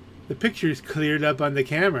 The picture's cleared up on the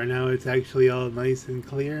camera. Now it's actually all nice and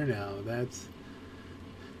clear now. That's...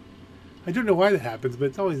 I don't know why that happens, but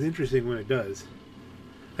it's always interesting when it does.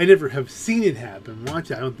 I never have seen it happen. Watch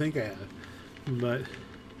it, I don't think I have. But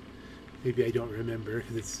maybe I don't remember,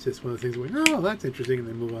 because it's just one of the things where, oh, that's interesting, and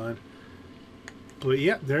then move on. But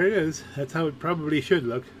yeah, there it is. That's how it probably should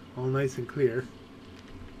look. All nice and clear.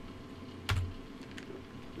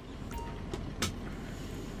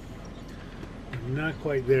 I'm not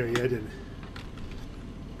quite there yet, and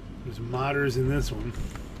there's modders in this one.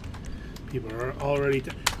 People are already...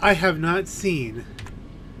 I have not seen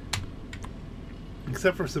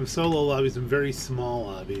Except for some solo lobbies and very small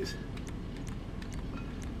lobbies.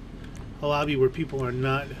 A lobby where people are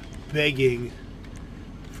not begging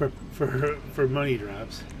for money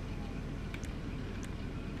drops.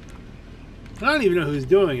 I don't even know who's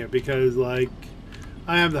doing it because, like,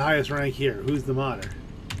 I have the highest rank here. Who's the modder?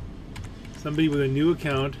 Somebody with a new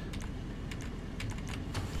account.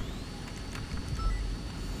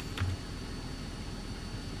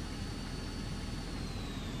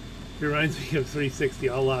 It reminds me of 360.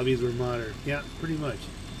 All lobbies were modder. Yeah, pretty much.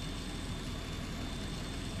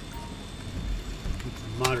 It's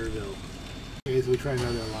Modderville. Okay, so we try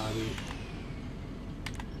another lobby.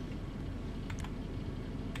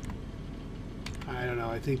 I don't know.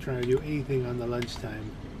 I think trying to do anything on the lunchtime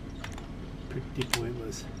pretty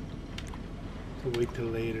pointless. To wait till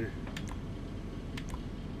later.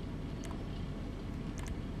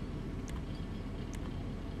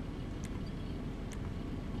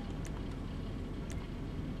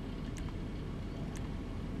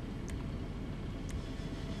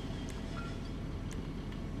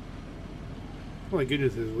 Well, my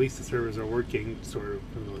goodness, at least the servers are working, sort of,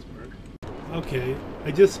 for the most part. Okay,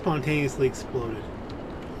 I just spontaneously exploded.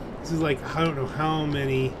 This is like, I don't know how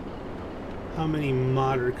many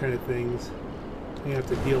modder kind of things we have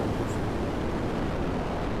to deal with.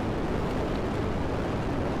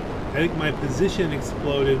 I think my position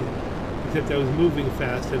exploded, except I was moving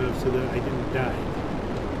fast enough so that I didn't die.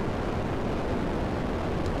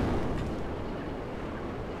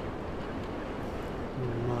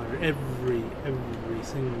 Every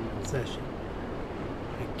single session.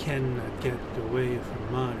 I cannot get away from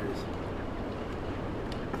modders.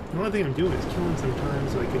 The only thing I'm doing is killing some time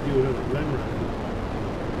so I could do another run.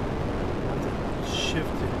 I have to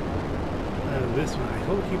shift it out of this one.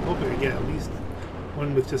 I keep hoping I get at least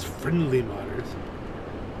one with just friendly modders.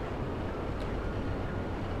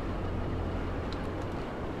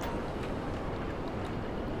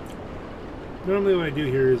 Normally what I do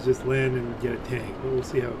here is just land and get a tank, but we'll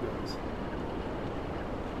see how it goes.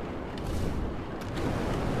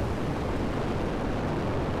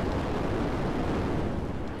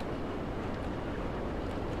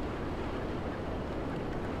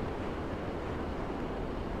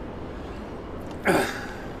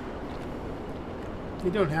 You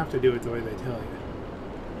don't have to do it the way they tell you.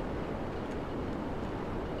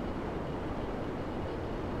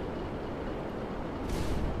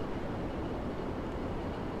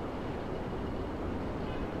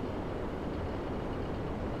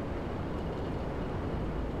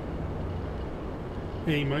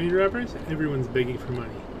 Any money droppers? Everyone's begging for money.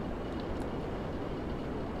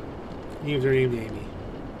 Names are named Amy.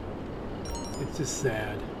 It's just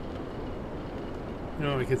sad. You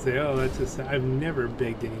know, I could say, oh, that's just sad. I've never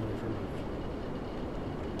begged anyone for money.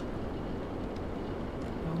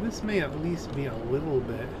 Well, this may at least be a little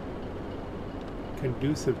bit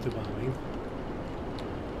conducive to bombing.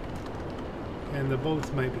 And the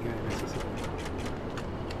boats might be kind of necessary.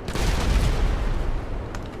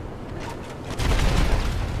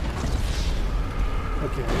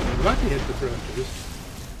 Okay, I'm about to hit the thrusters.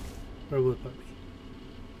 Where will it put me?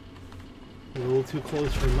 A little too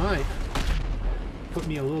close for mine. Put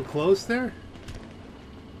me a little close there?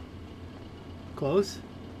 Close?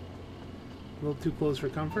 A little too close for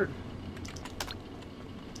comfort?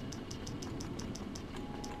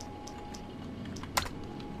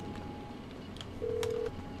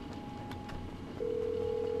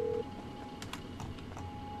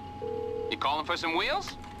 You calling for some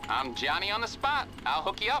wheels? I'm Johnny on the spot. I'll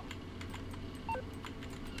hook you up.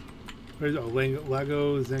 Where's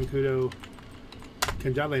Lago Zancudo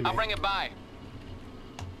Kanjale? I'll bring it by.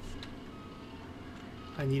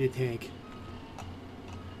 I need a tank.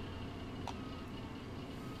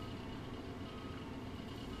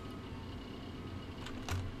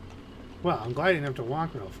 Well, I'm glad I didn't have to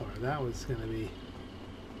walk real far. That was going to be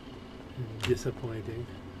disappointing.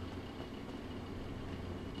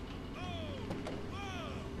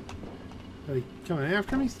 Are they coming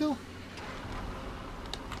after me still?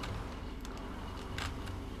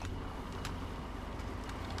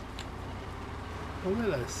 Well,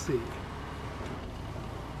 let us see.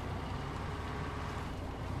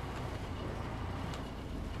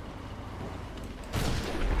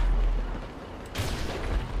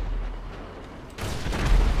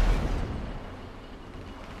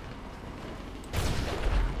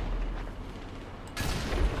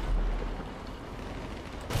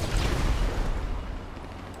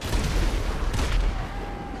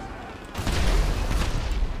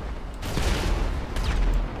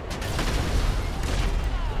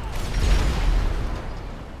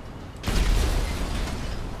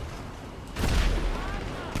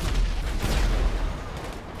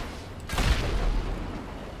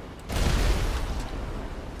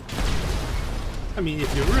 I mean,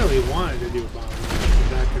 if you really wanted to do a bomb, you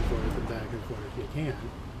back and forth and back and forth, you can.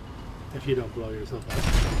 If you don't blow yourself up.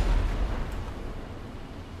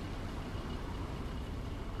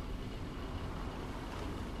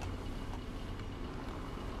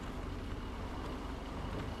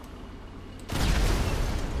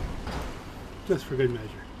 Just for good measure.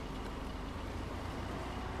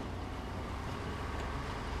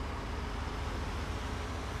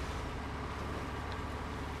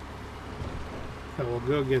 So we'll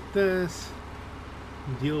go get this,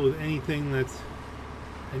 deal with anything that's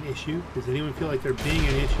an issue. Does anyone feel like there being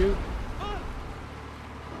an issue?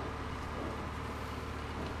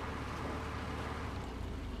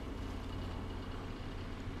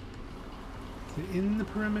 Is it in the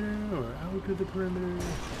perimeter or out of the perimeter?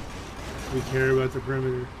 We care about the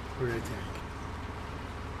perimeter or a tank.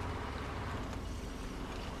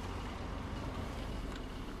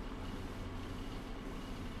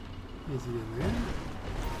 Is it in there?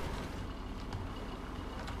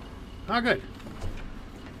 Oh, good.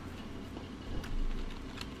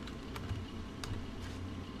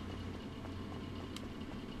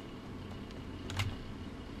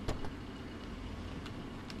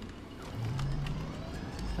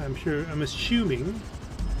 I'm assuming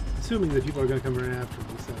that people are going to come right after me,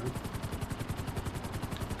 so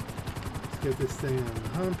let's get this thing on the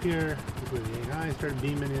hump here before the AI start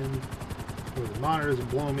beaming in, before the monitors will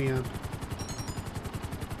blow me up.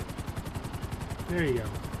 There you go.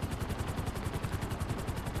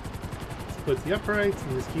 Let's put the uprights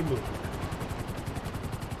and just keep moving.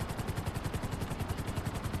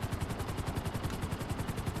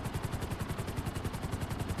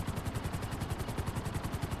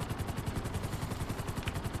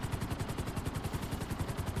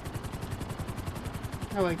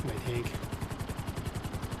 I like my tank.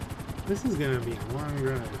 This is gonna be a long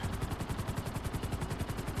drive.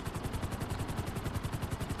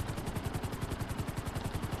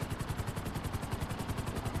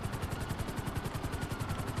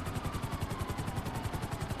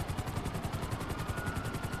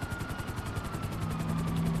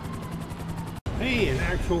 Hey, an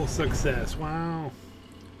actual success. Wow.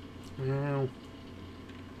 Wow.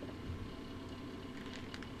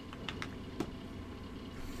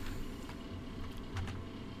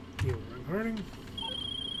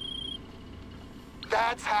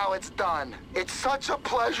 That's how it's done. It's such a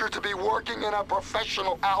pleasure to be working in a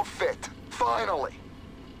professional outfit. Finally.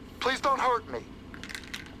 Please don't hurt me.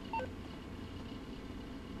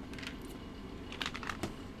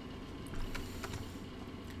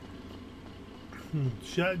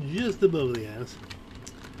 Shot just above the ass.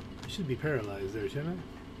 I should be paralyzed there, shouldn't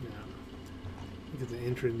I? Yeah. I think it's an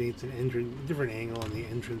entrance, needs an entrance, different angle on the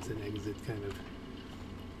entrance and exit kind of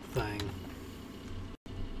thing.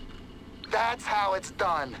 That's how it's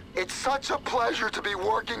done. It's such a pleasure to be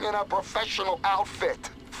working in a professional outfit.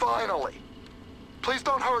 Finally. Please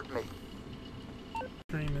don't hurt me.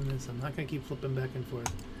 Streaming this, I'm not gonna keep flipping back and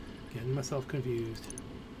forth, getting myself confused.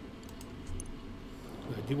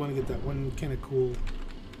 But I do want to get that one kind of cool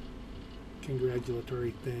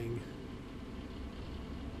congratulatory thing.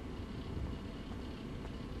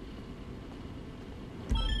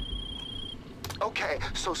 Okay,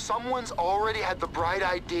 so someone's already had the bright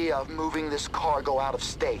idea of moving this cargo out of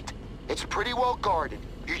state. It's pretty well guarded.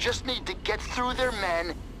 You just need to get through their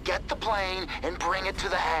men, get the plane, and bring it to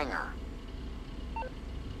the hangar. I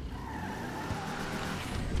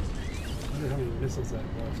wonder how many missiles I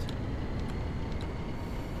have left.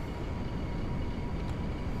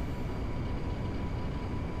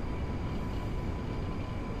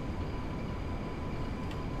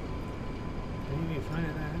 Can you find it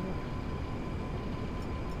out?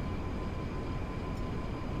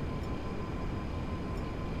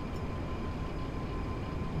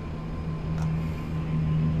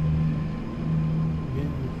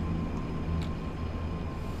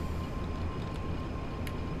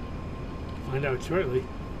 Find out shortly.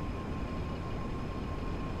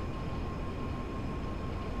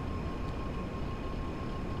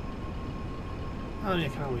 I mean, I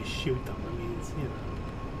can always shoot them. I mean, it's, you know.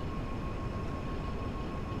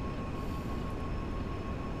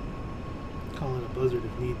 Call it a buzzard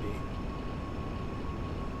if need be.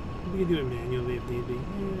 We can do it manually if need be. Yeah,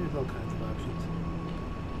 there's all kinds of options.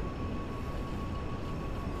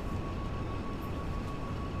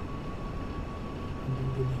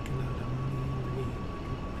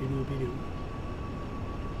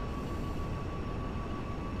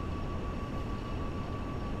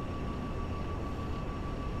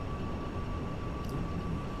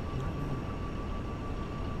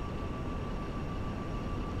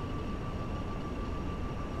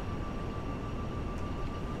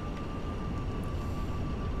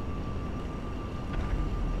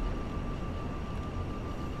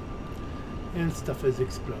 And stuff is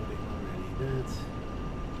exploding already. That's...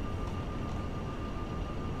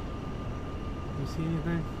 You see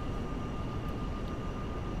anything?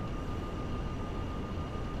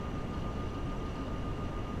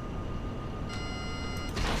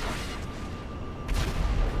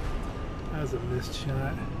 That was a missed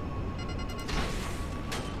shot.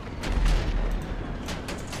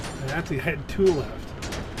 I actually had 2 left.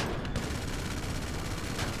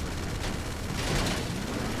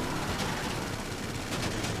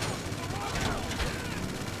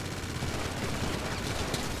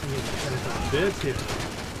 Bits here.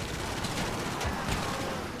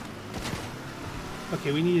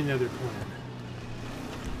 Okay, we need another plan.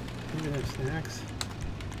 We have snacks.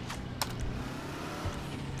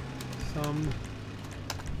 Some.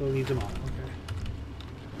 We'll need them all.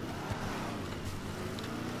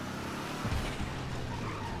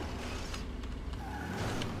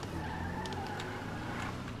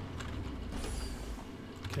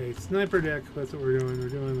 Okay. Okay, sniper deck. That's what we're doing. We're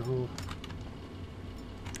doing the whole.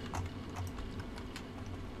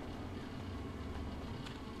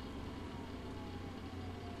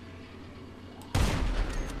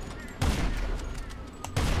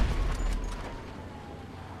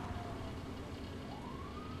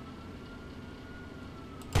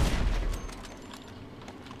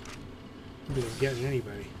 Getting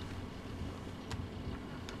anybody.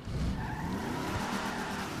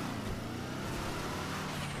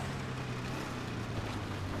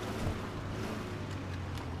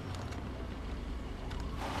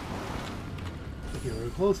 Okay, we're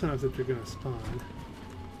close enough that they're going to spawn.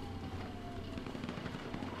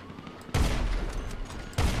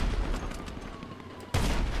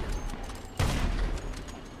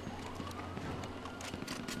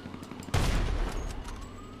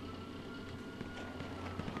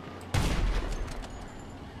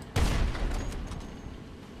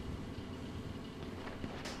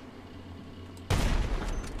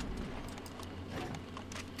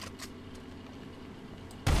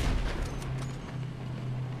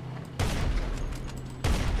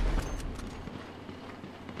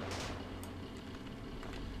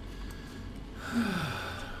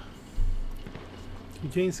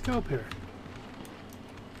 Jane scope here.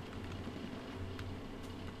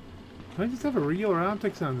 I just have a regular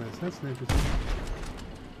optics on this. That's interesting.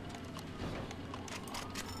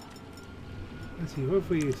 Let's see, what if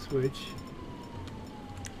we switch?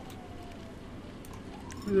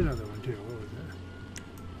 There's another one too. What was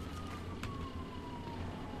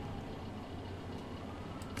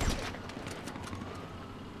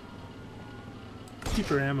that?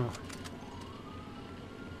 Cheaper ammo.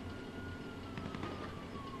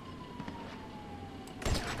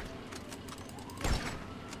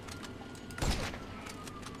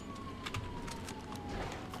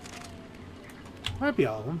 Might be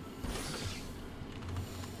all of them.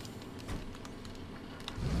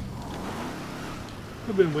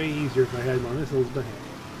 Would have been way easier if I had more missiles, but hey.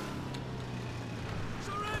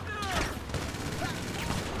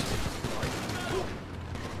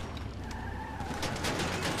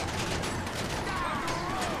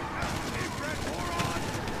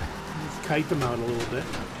 Let's kite them out a little bit.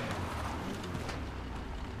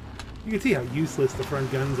 You can see how useless the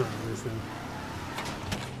front guns are on this thing.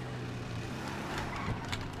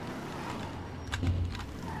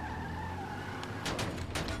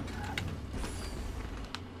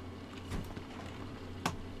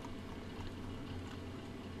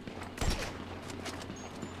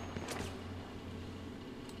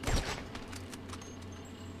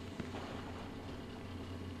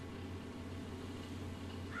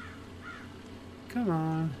 Come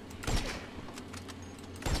on.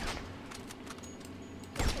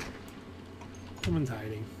 Someone's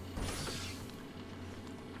hiding.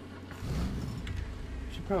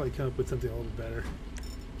 Should probably come up with something a little better.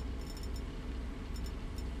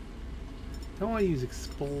 Don't want to use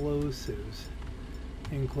explosives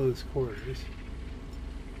in close quarters.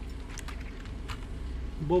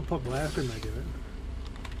 Bullpup blaster might do it.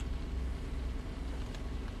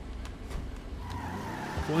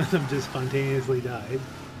 One of them just spontaneously died.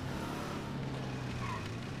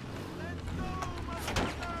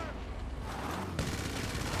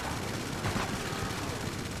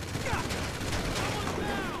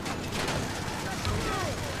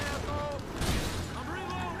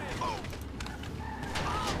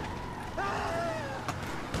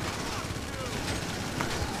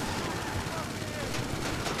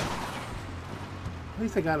 At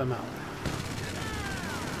least I got him out.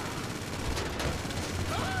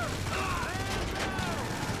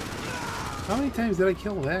 How many times did I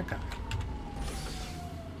kill that guy?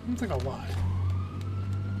 Seems like a lot.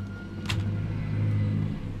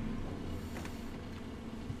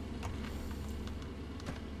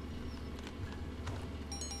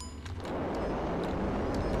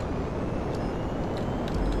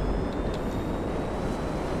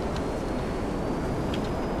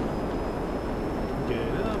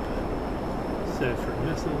 set for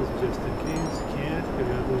missiles just in case. Can't,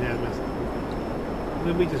 because nothing has missiles.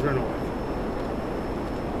 Then we just run away.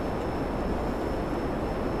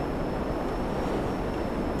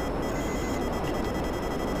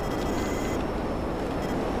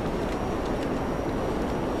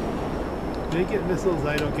 They get missiles,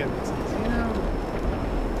 I don't get missiles, you know?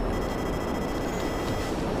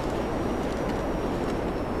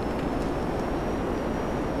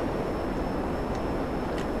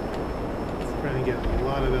 Let's try and get a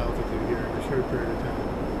lot of altitude here in a short period of time.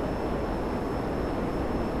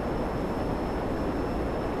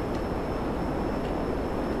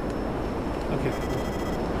 Okay.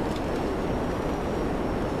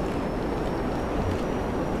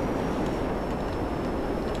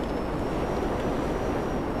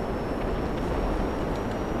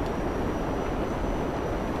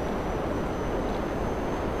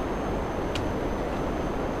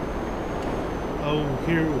 Oh,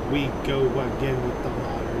 here we go again with the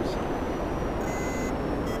modders.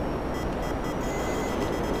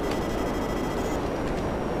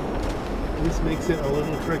 This makes it a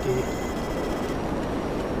little tricky.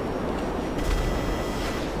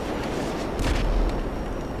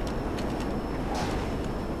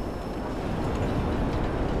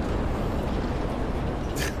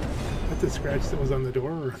 That's a scratch that was on the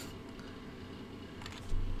door.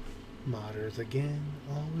 Modders again,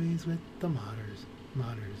 always with the modders.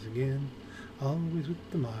 Modders again, always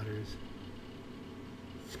with the modders.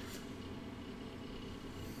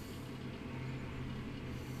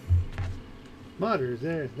 Modders,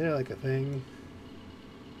 they're like a thing.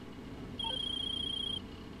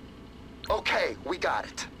 Okay, we got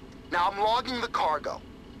it. Now I'm logging the cargo.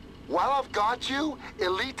 While I've got you,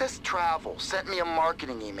 Elitist Travel sent me a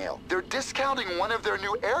marketing email. They're discounting one of their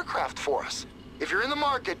new aircraft for us. If you're in the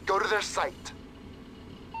market, go to their site.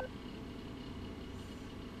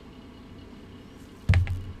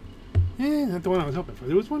 Not the one I was hoping for.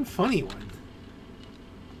 There was one funny one.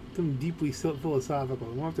 Some deeply philosophical.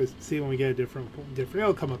 We'll have to see when we get a different.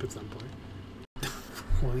 It'll come up at some point.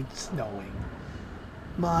 Well, it's snowing.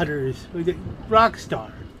 Modders.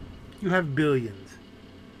 Rockstar. You have billions.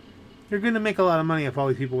 You're going to make a lot of money off all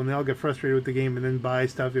these people when they all get frustrated with the game and then buy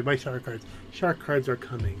stuff. They buy shark cards. Shark cards are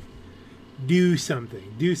coming. Do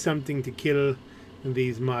something. Do something to kill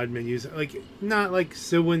these mod menus. Like, not like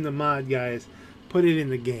suing the mod guys. Put it in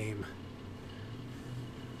the game.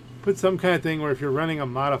 Put some kind of thing where if you're running a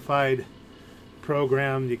modified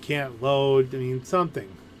program, you can't load. I mean,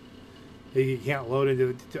 something. You can't load into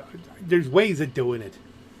it. There's ways of doing it.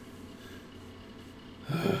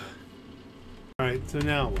 Alright, so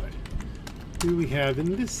now what? What do we have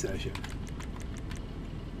in this session?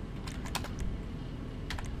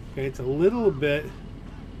 Okay, it's a little bit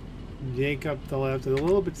yank up the left, it's a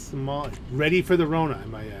little bit small. Ready for the Rona, I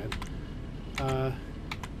might add. A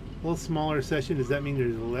little smaller session. Does that mean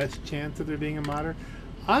there's less chance of there being a modder?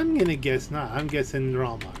 I'm gonna guess not. I'm guessing they're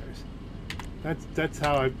all modders. That's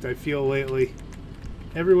how I feel lately.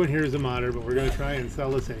 Everyone here is a modder, but we're gonna try and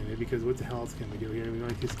sell this anyway because what the hell else can we do here? We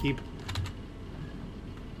want to just keep.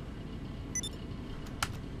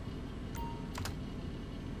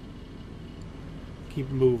 Keep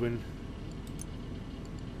moving.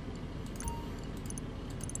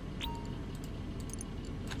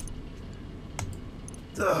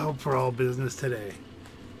 Oh, for all business today.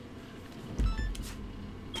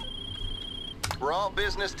 We're all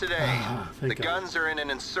business today. The Thank God. guns are in an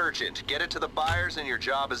insurgent. Get it to the buyers and your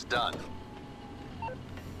job is done.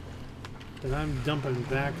 Then I'm dumping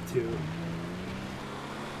back to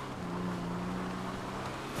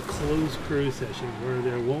a closed crew session where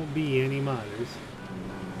there won't be any modders.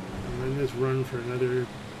 And then just run for another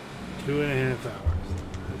 2.5 hours.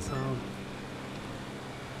 That's all.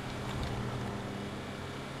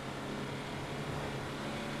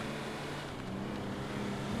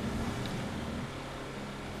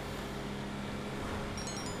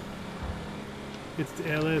 It's the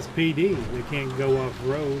LSPD. They can't go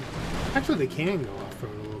off-road. Actually, they can go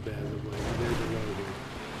off-road a little bit as of late. There's a road here.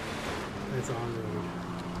 That's on-road.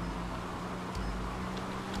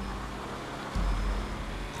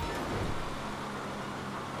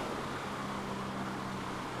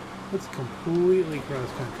 Let's completely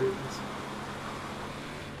cross-country this.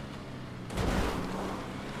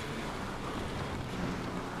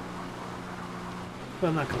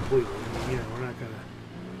 Well, not completely. I mean, you know, we're not gonna...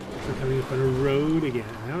 We're coming up on a road again.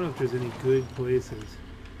 I don't know if there's any good places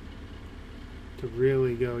to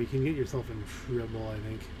really go. You can get yourself in trouble, I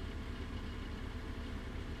think.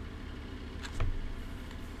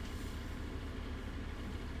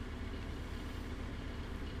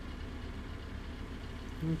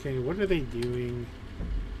 Okay, what are they doing?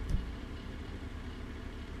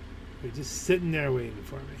 They're just sitting there waiting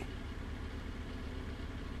for me.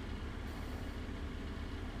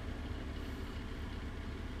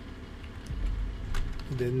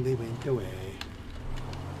 And then they went away.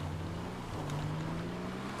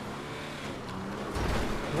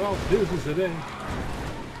 We're all business today.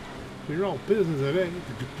 We're all business today.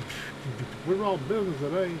 We're all business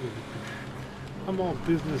today. I'm all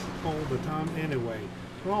business all the time anyway.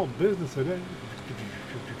 We're all business today.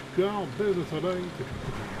 We're all business today.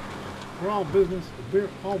 We're all business. We're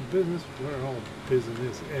all business. We're all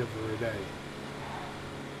business every day.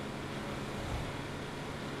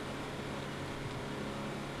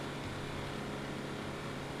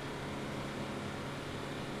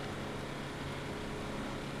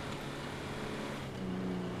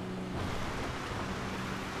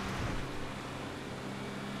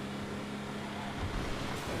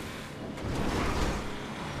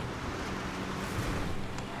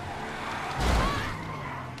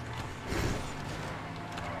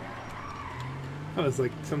 That was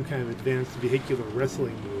like some kind of advanced vehicular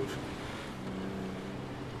wrestling move.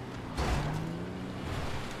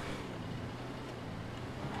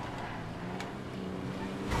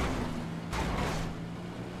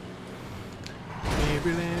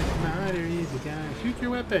 Every last night there is a guy. Shoot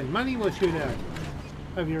your weapon. Money will shoot out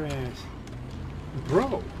of your ass.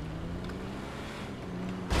 Bro.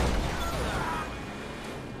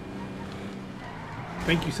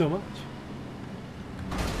 Thank you so much.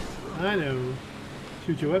 I know.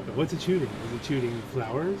 Shoot your weapon. What's it shooting? Is it shooting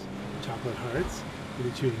flowers? Chocolate hearts? Is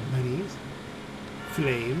it shooting monies?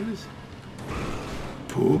 Flames?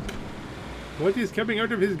 Poop? What is coming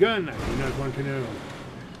out of his gun? I do not want to know.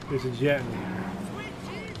 There's a jet in there.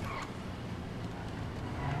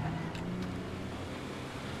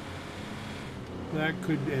 That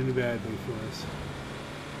could end badly for us.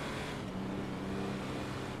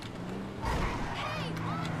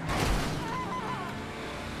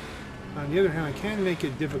 On the other hand, I can make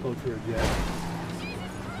it difficult for a jet.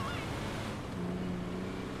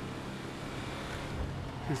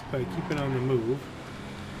 Just by keeping on the move.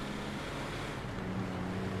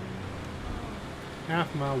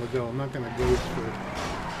 Half mile to go. I'm not going to ghost for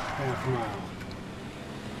half mile.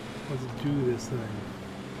 Let's do this thing.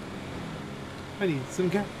 I need some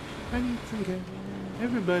cash. I need some cash.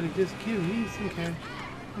 Everybody just give me some cash.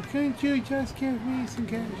 Couldn't you just give me some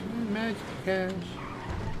cash? Magic cash.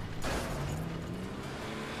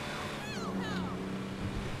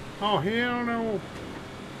 Oh, hell no.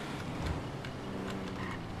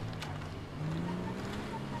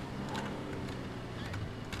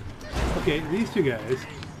 Okay, these two guys,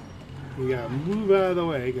 we gotta move out of the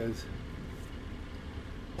way because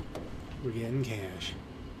we're getting cash.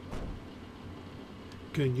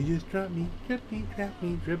 Couldn't you just drop me,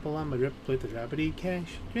 dribble on my drip with the droppity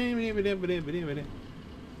cash?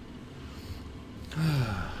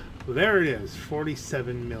 Well, there it is,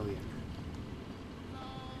 47 million.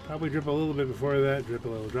 Probably drip a little bit before that, drip a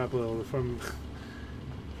little, drop a little from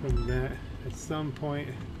that at some point.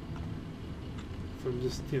 From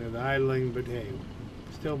just, you know, the idling, but hey,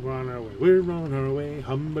 still we're on our way. We're on our way.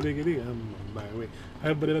 Hum-ba-diggity, hum on my way.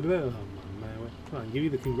 Hum-ba-da-da-da, hum on my way. Come on, give you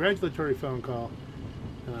the congratulatory phone call,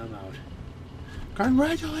 and I'm out.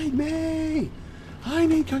 Congratulate me! I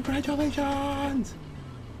need congratulations!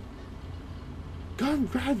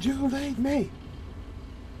 Congratulate me!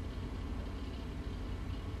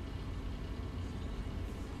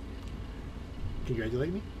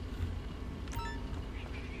 Congratulate me?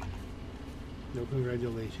 No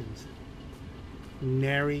congratulations.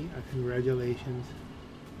 Nary a congratulations.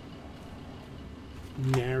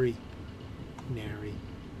 Nary. Nary.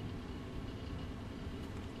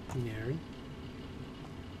 Nary.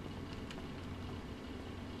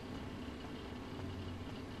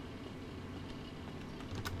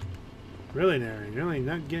 Really nary. Really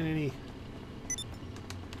not getting any.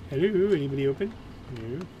 Hello? Anybody open?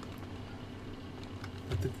 No.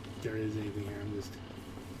 Not that there is anything here. I'm just.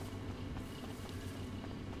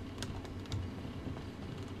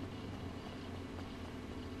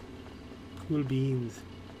 Cool beans.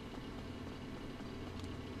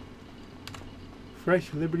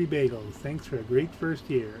 Fresh Liberty Bagels. Thanks for a great first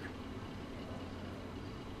year.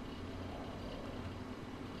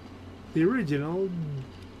 The original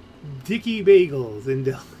Dickie Bagels in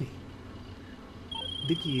Delhi.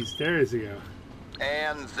 Dickie's, there's you go.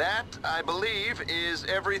 And that, I believe, is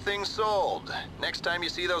everything sold. Next time you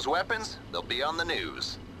see those weapons, they'll be on the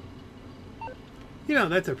news. You know,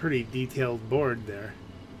 that's a pretty detailed board there.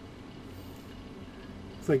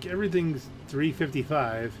 It's like everything's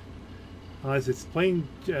 $3.55 unless it's plain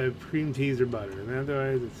cream cheese or butter, and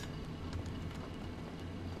otherwise it's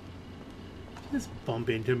Just bump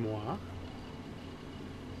into moi.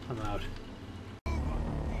 I'm out.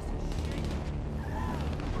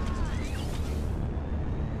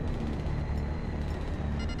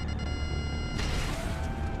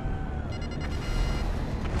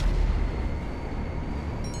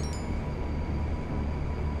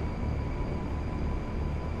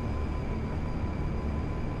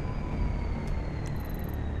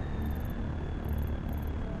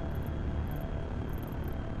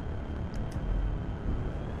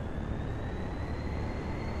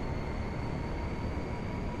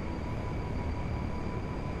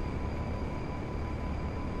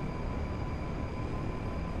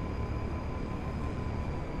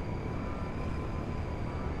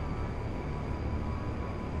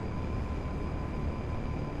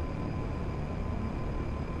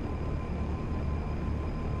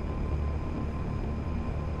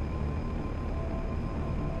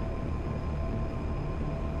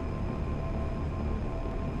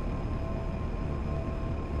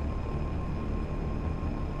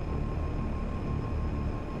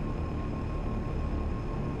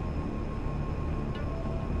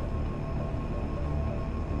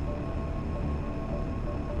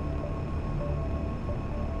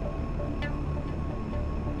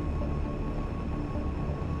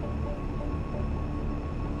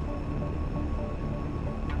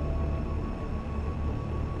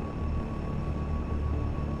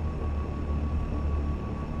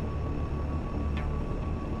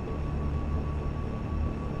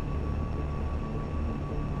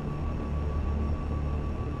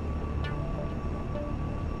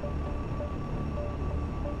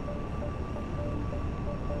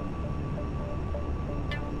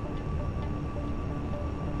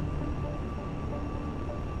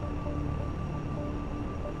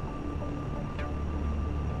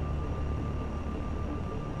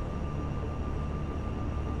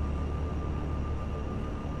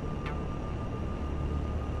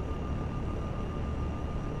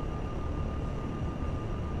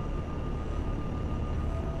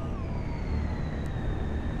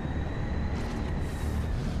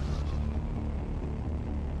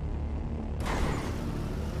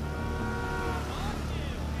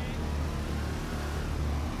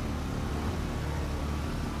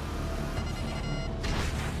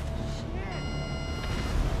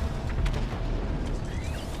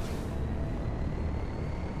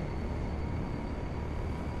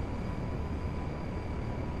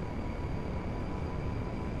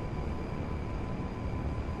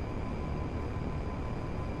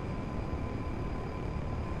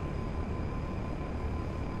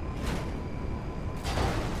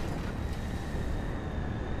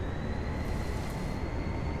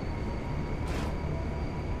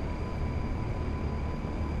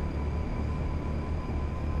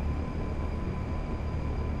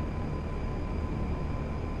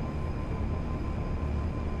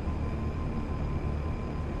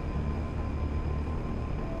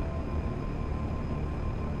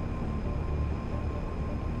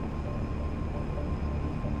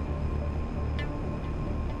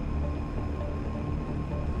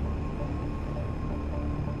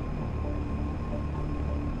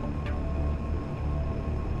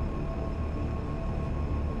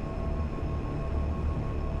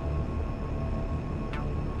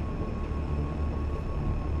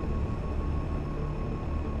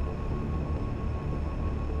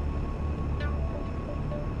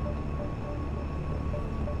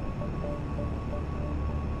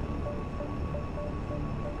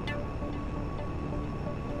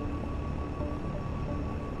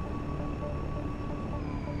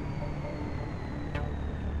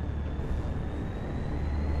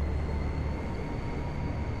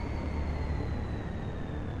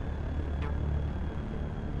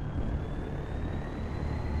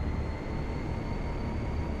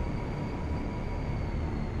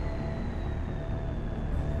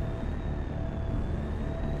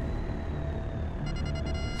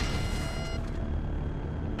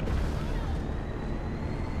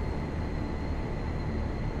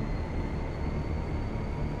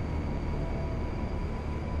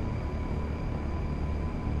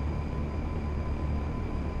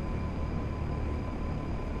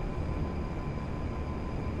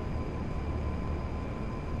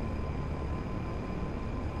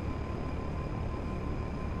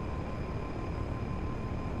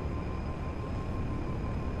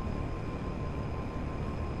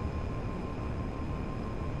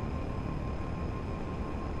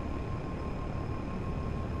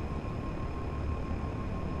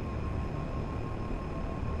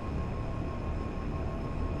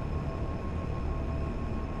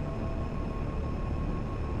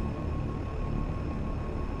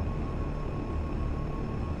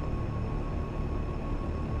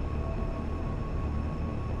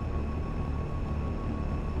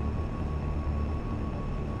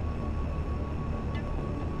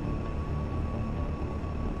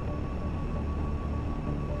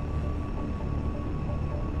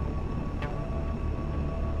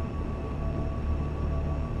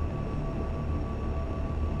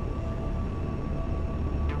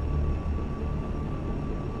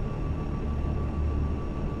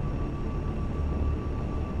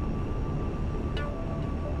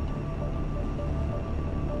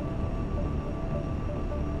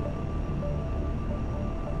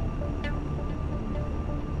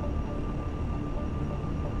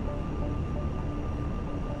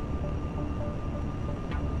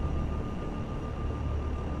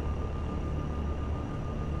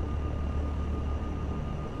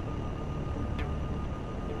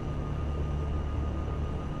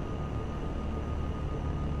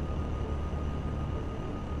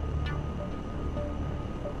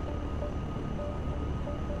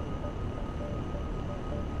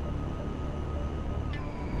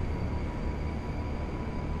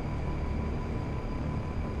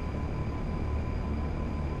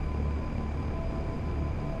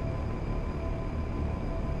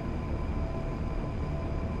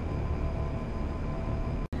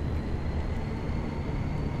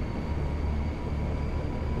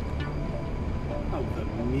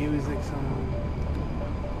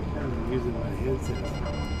 than my head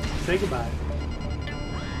says. Say goodbye.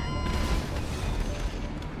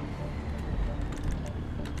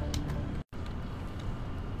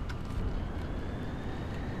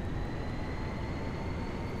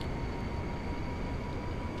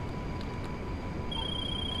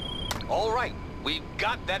 All right, we've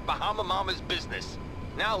got that Bahama Mama's business.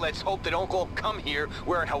 Now let's hope they don't all come here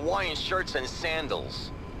wearing Hawaiian shirts and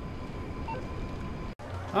sandals.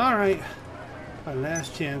 Alright, our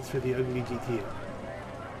last chance for the ugly GTO.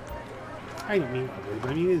 I don't mean ugly, but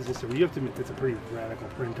I mean it's just you have to admit that's a pretty radical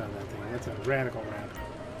print on that thing. That's a radical wrap.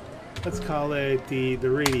 Let's call it the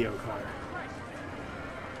radio car.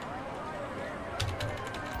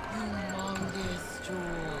 Humongous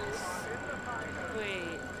jewels.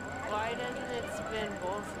 Wait, why doesn't it spin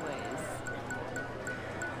both ways?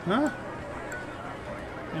 Huh?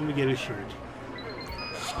 And we get a shirt.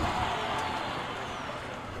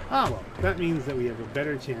 Ah, well, that means that we have a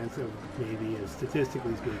better chance of maybe,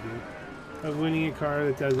 statistically speaking, of winning a car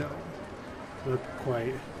that doesn't look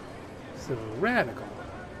quite so radical.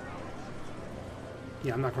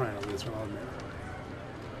 Yeah, I'm not crying over this one, I'll admit.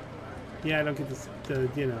 Yeah, I don't get to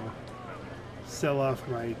you know, sell off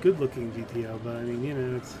my good-looking GTO, but I mean, you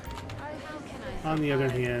know, it's... On the other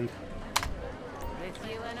hand, With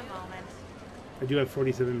you in a moment. I do have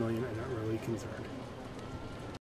 47 million. I'm not really concerned.